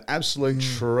down like an absolute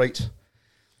treat.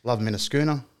 Love them in a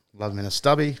schooner. Love them in a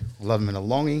stubby. Love them in a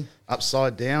longy.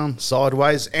 Upside down.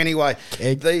 Sideways. Anyway,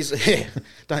 these...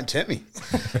 don't tempt me.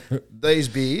 These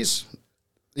beers,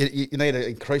 you need to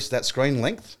increase that screen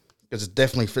length because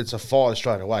it's a 5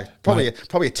 straight away. Probably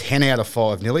a 10 out of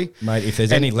 5 nearly. Mate, if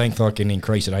there's any length I can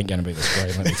increase, it ain't going to be the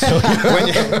screen. Let me tell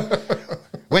you.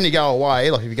 When you go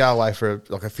away, like if you go away for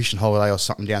a fishing holiday or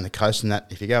something down the coast and that,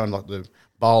 if you go in like the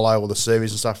bolo or the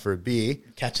service and stuff for a beer,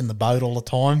 Catching the boat all the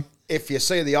time. if you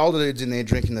see the older dudes in there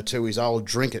drinking the 2 years old,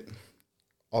 drink it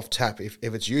off tap. If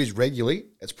it's used regularly,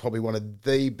 it's probably one of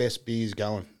the best beers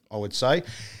going, I would say.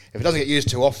 If it doesn't get used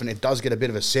too often, it does get a bit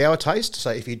of a sour taste.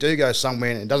 So if you do go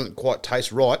somewhere and it doesn't quite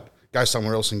taste right, go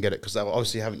somewhere else and get it because they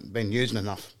obviously haven't been using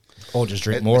enough. Or just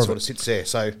drink more It of sort it. of sits there.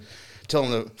 So tell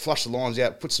them to flush the lines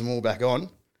out, put some more back on,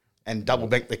 and double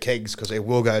bank the kegs because they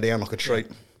will go down like a treat.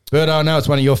 Birdo, I know it's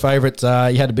one of your favourites.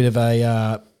 You had a bit of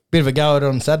a go at it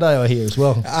on Saturday, I hear, as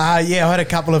well. Yeah, I had a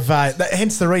couple of,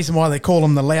 hence the reason why they call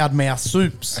them the loudmouth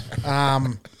soups.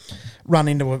 Run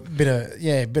into a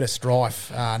bit of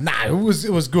strife. No, it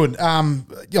was good.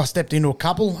 I stepped into a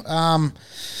couple, and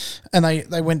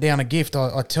they went down a gift.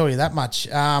 I tell you that much.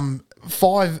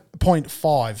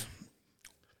 5.5.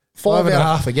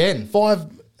 5.5 again. 5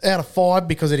 out of 5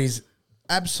 because it is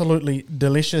absolutely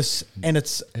delicious, and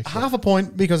it's half a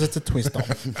point because it's a twist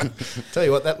off. Tell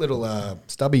you what, that little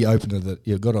stubby opener that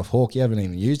you got off Hawk, you haven't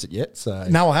even used it yet. So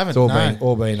No, I haven't, It's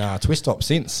all been twist top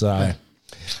since. So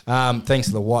thanks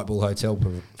to the White Bull Hotel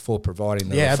for providing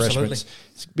the refreshments. Absolutely.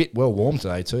 It's a bit well warm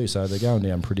today too, so they're going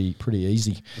down pretty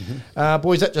easy.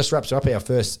 Boys, that just wraps up our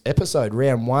first episode,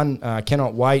 round 1.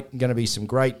 Cannot wait. Going to be some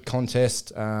great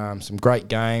contests, some great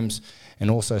games, and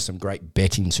also some great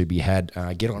betting to be had.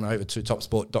 Get on over to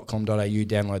topsport.com.au,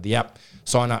 download the app,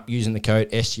 sign up using the code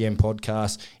SGM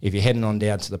Podcast. If you're heading on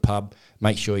down to the pub,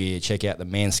 make sure you check out the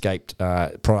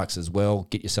Manscaped products as well.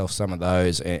 Get yourself some of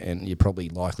those, and you're probably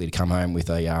likely to come home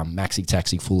with a maxi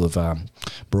taxi full of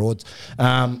broads.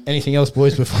 Anything else,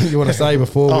 boys, before you want to say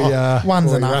before we one's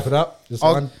before we enough. wrap it up? Just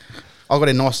one. I got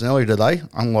in nice and early today,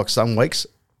 unlike some weeks.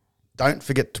 Don't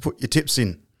forget to put your tips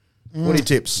in. What are your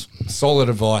tips? Solid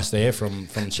advice there from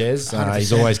Ches.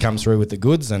 He's always come through with the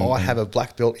goods. And I have a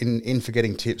black belt in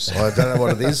forgetting tips. I don't know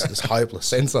what it is. It's hopeless.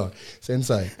 Sensei.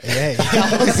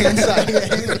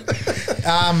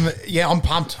 Yeah, I'm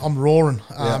pumped. I'm roaring.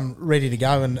 Ready to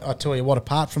go. And I tell you what,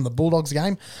 apart from the Bulldogs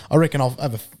game, I reckon I'll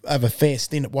have a fair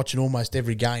stint at watching almost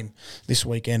every game this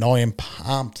weekend. I am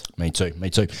pumped. Me too.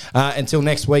 Until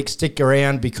next week, stick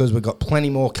around because we've got plenty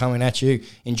more coming at you.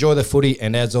 Enjoy the footy,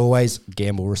 and as always,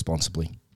 gamble responsibly.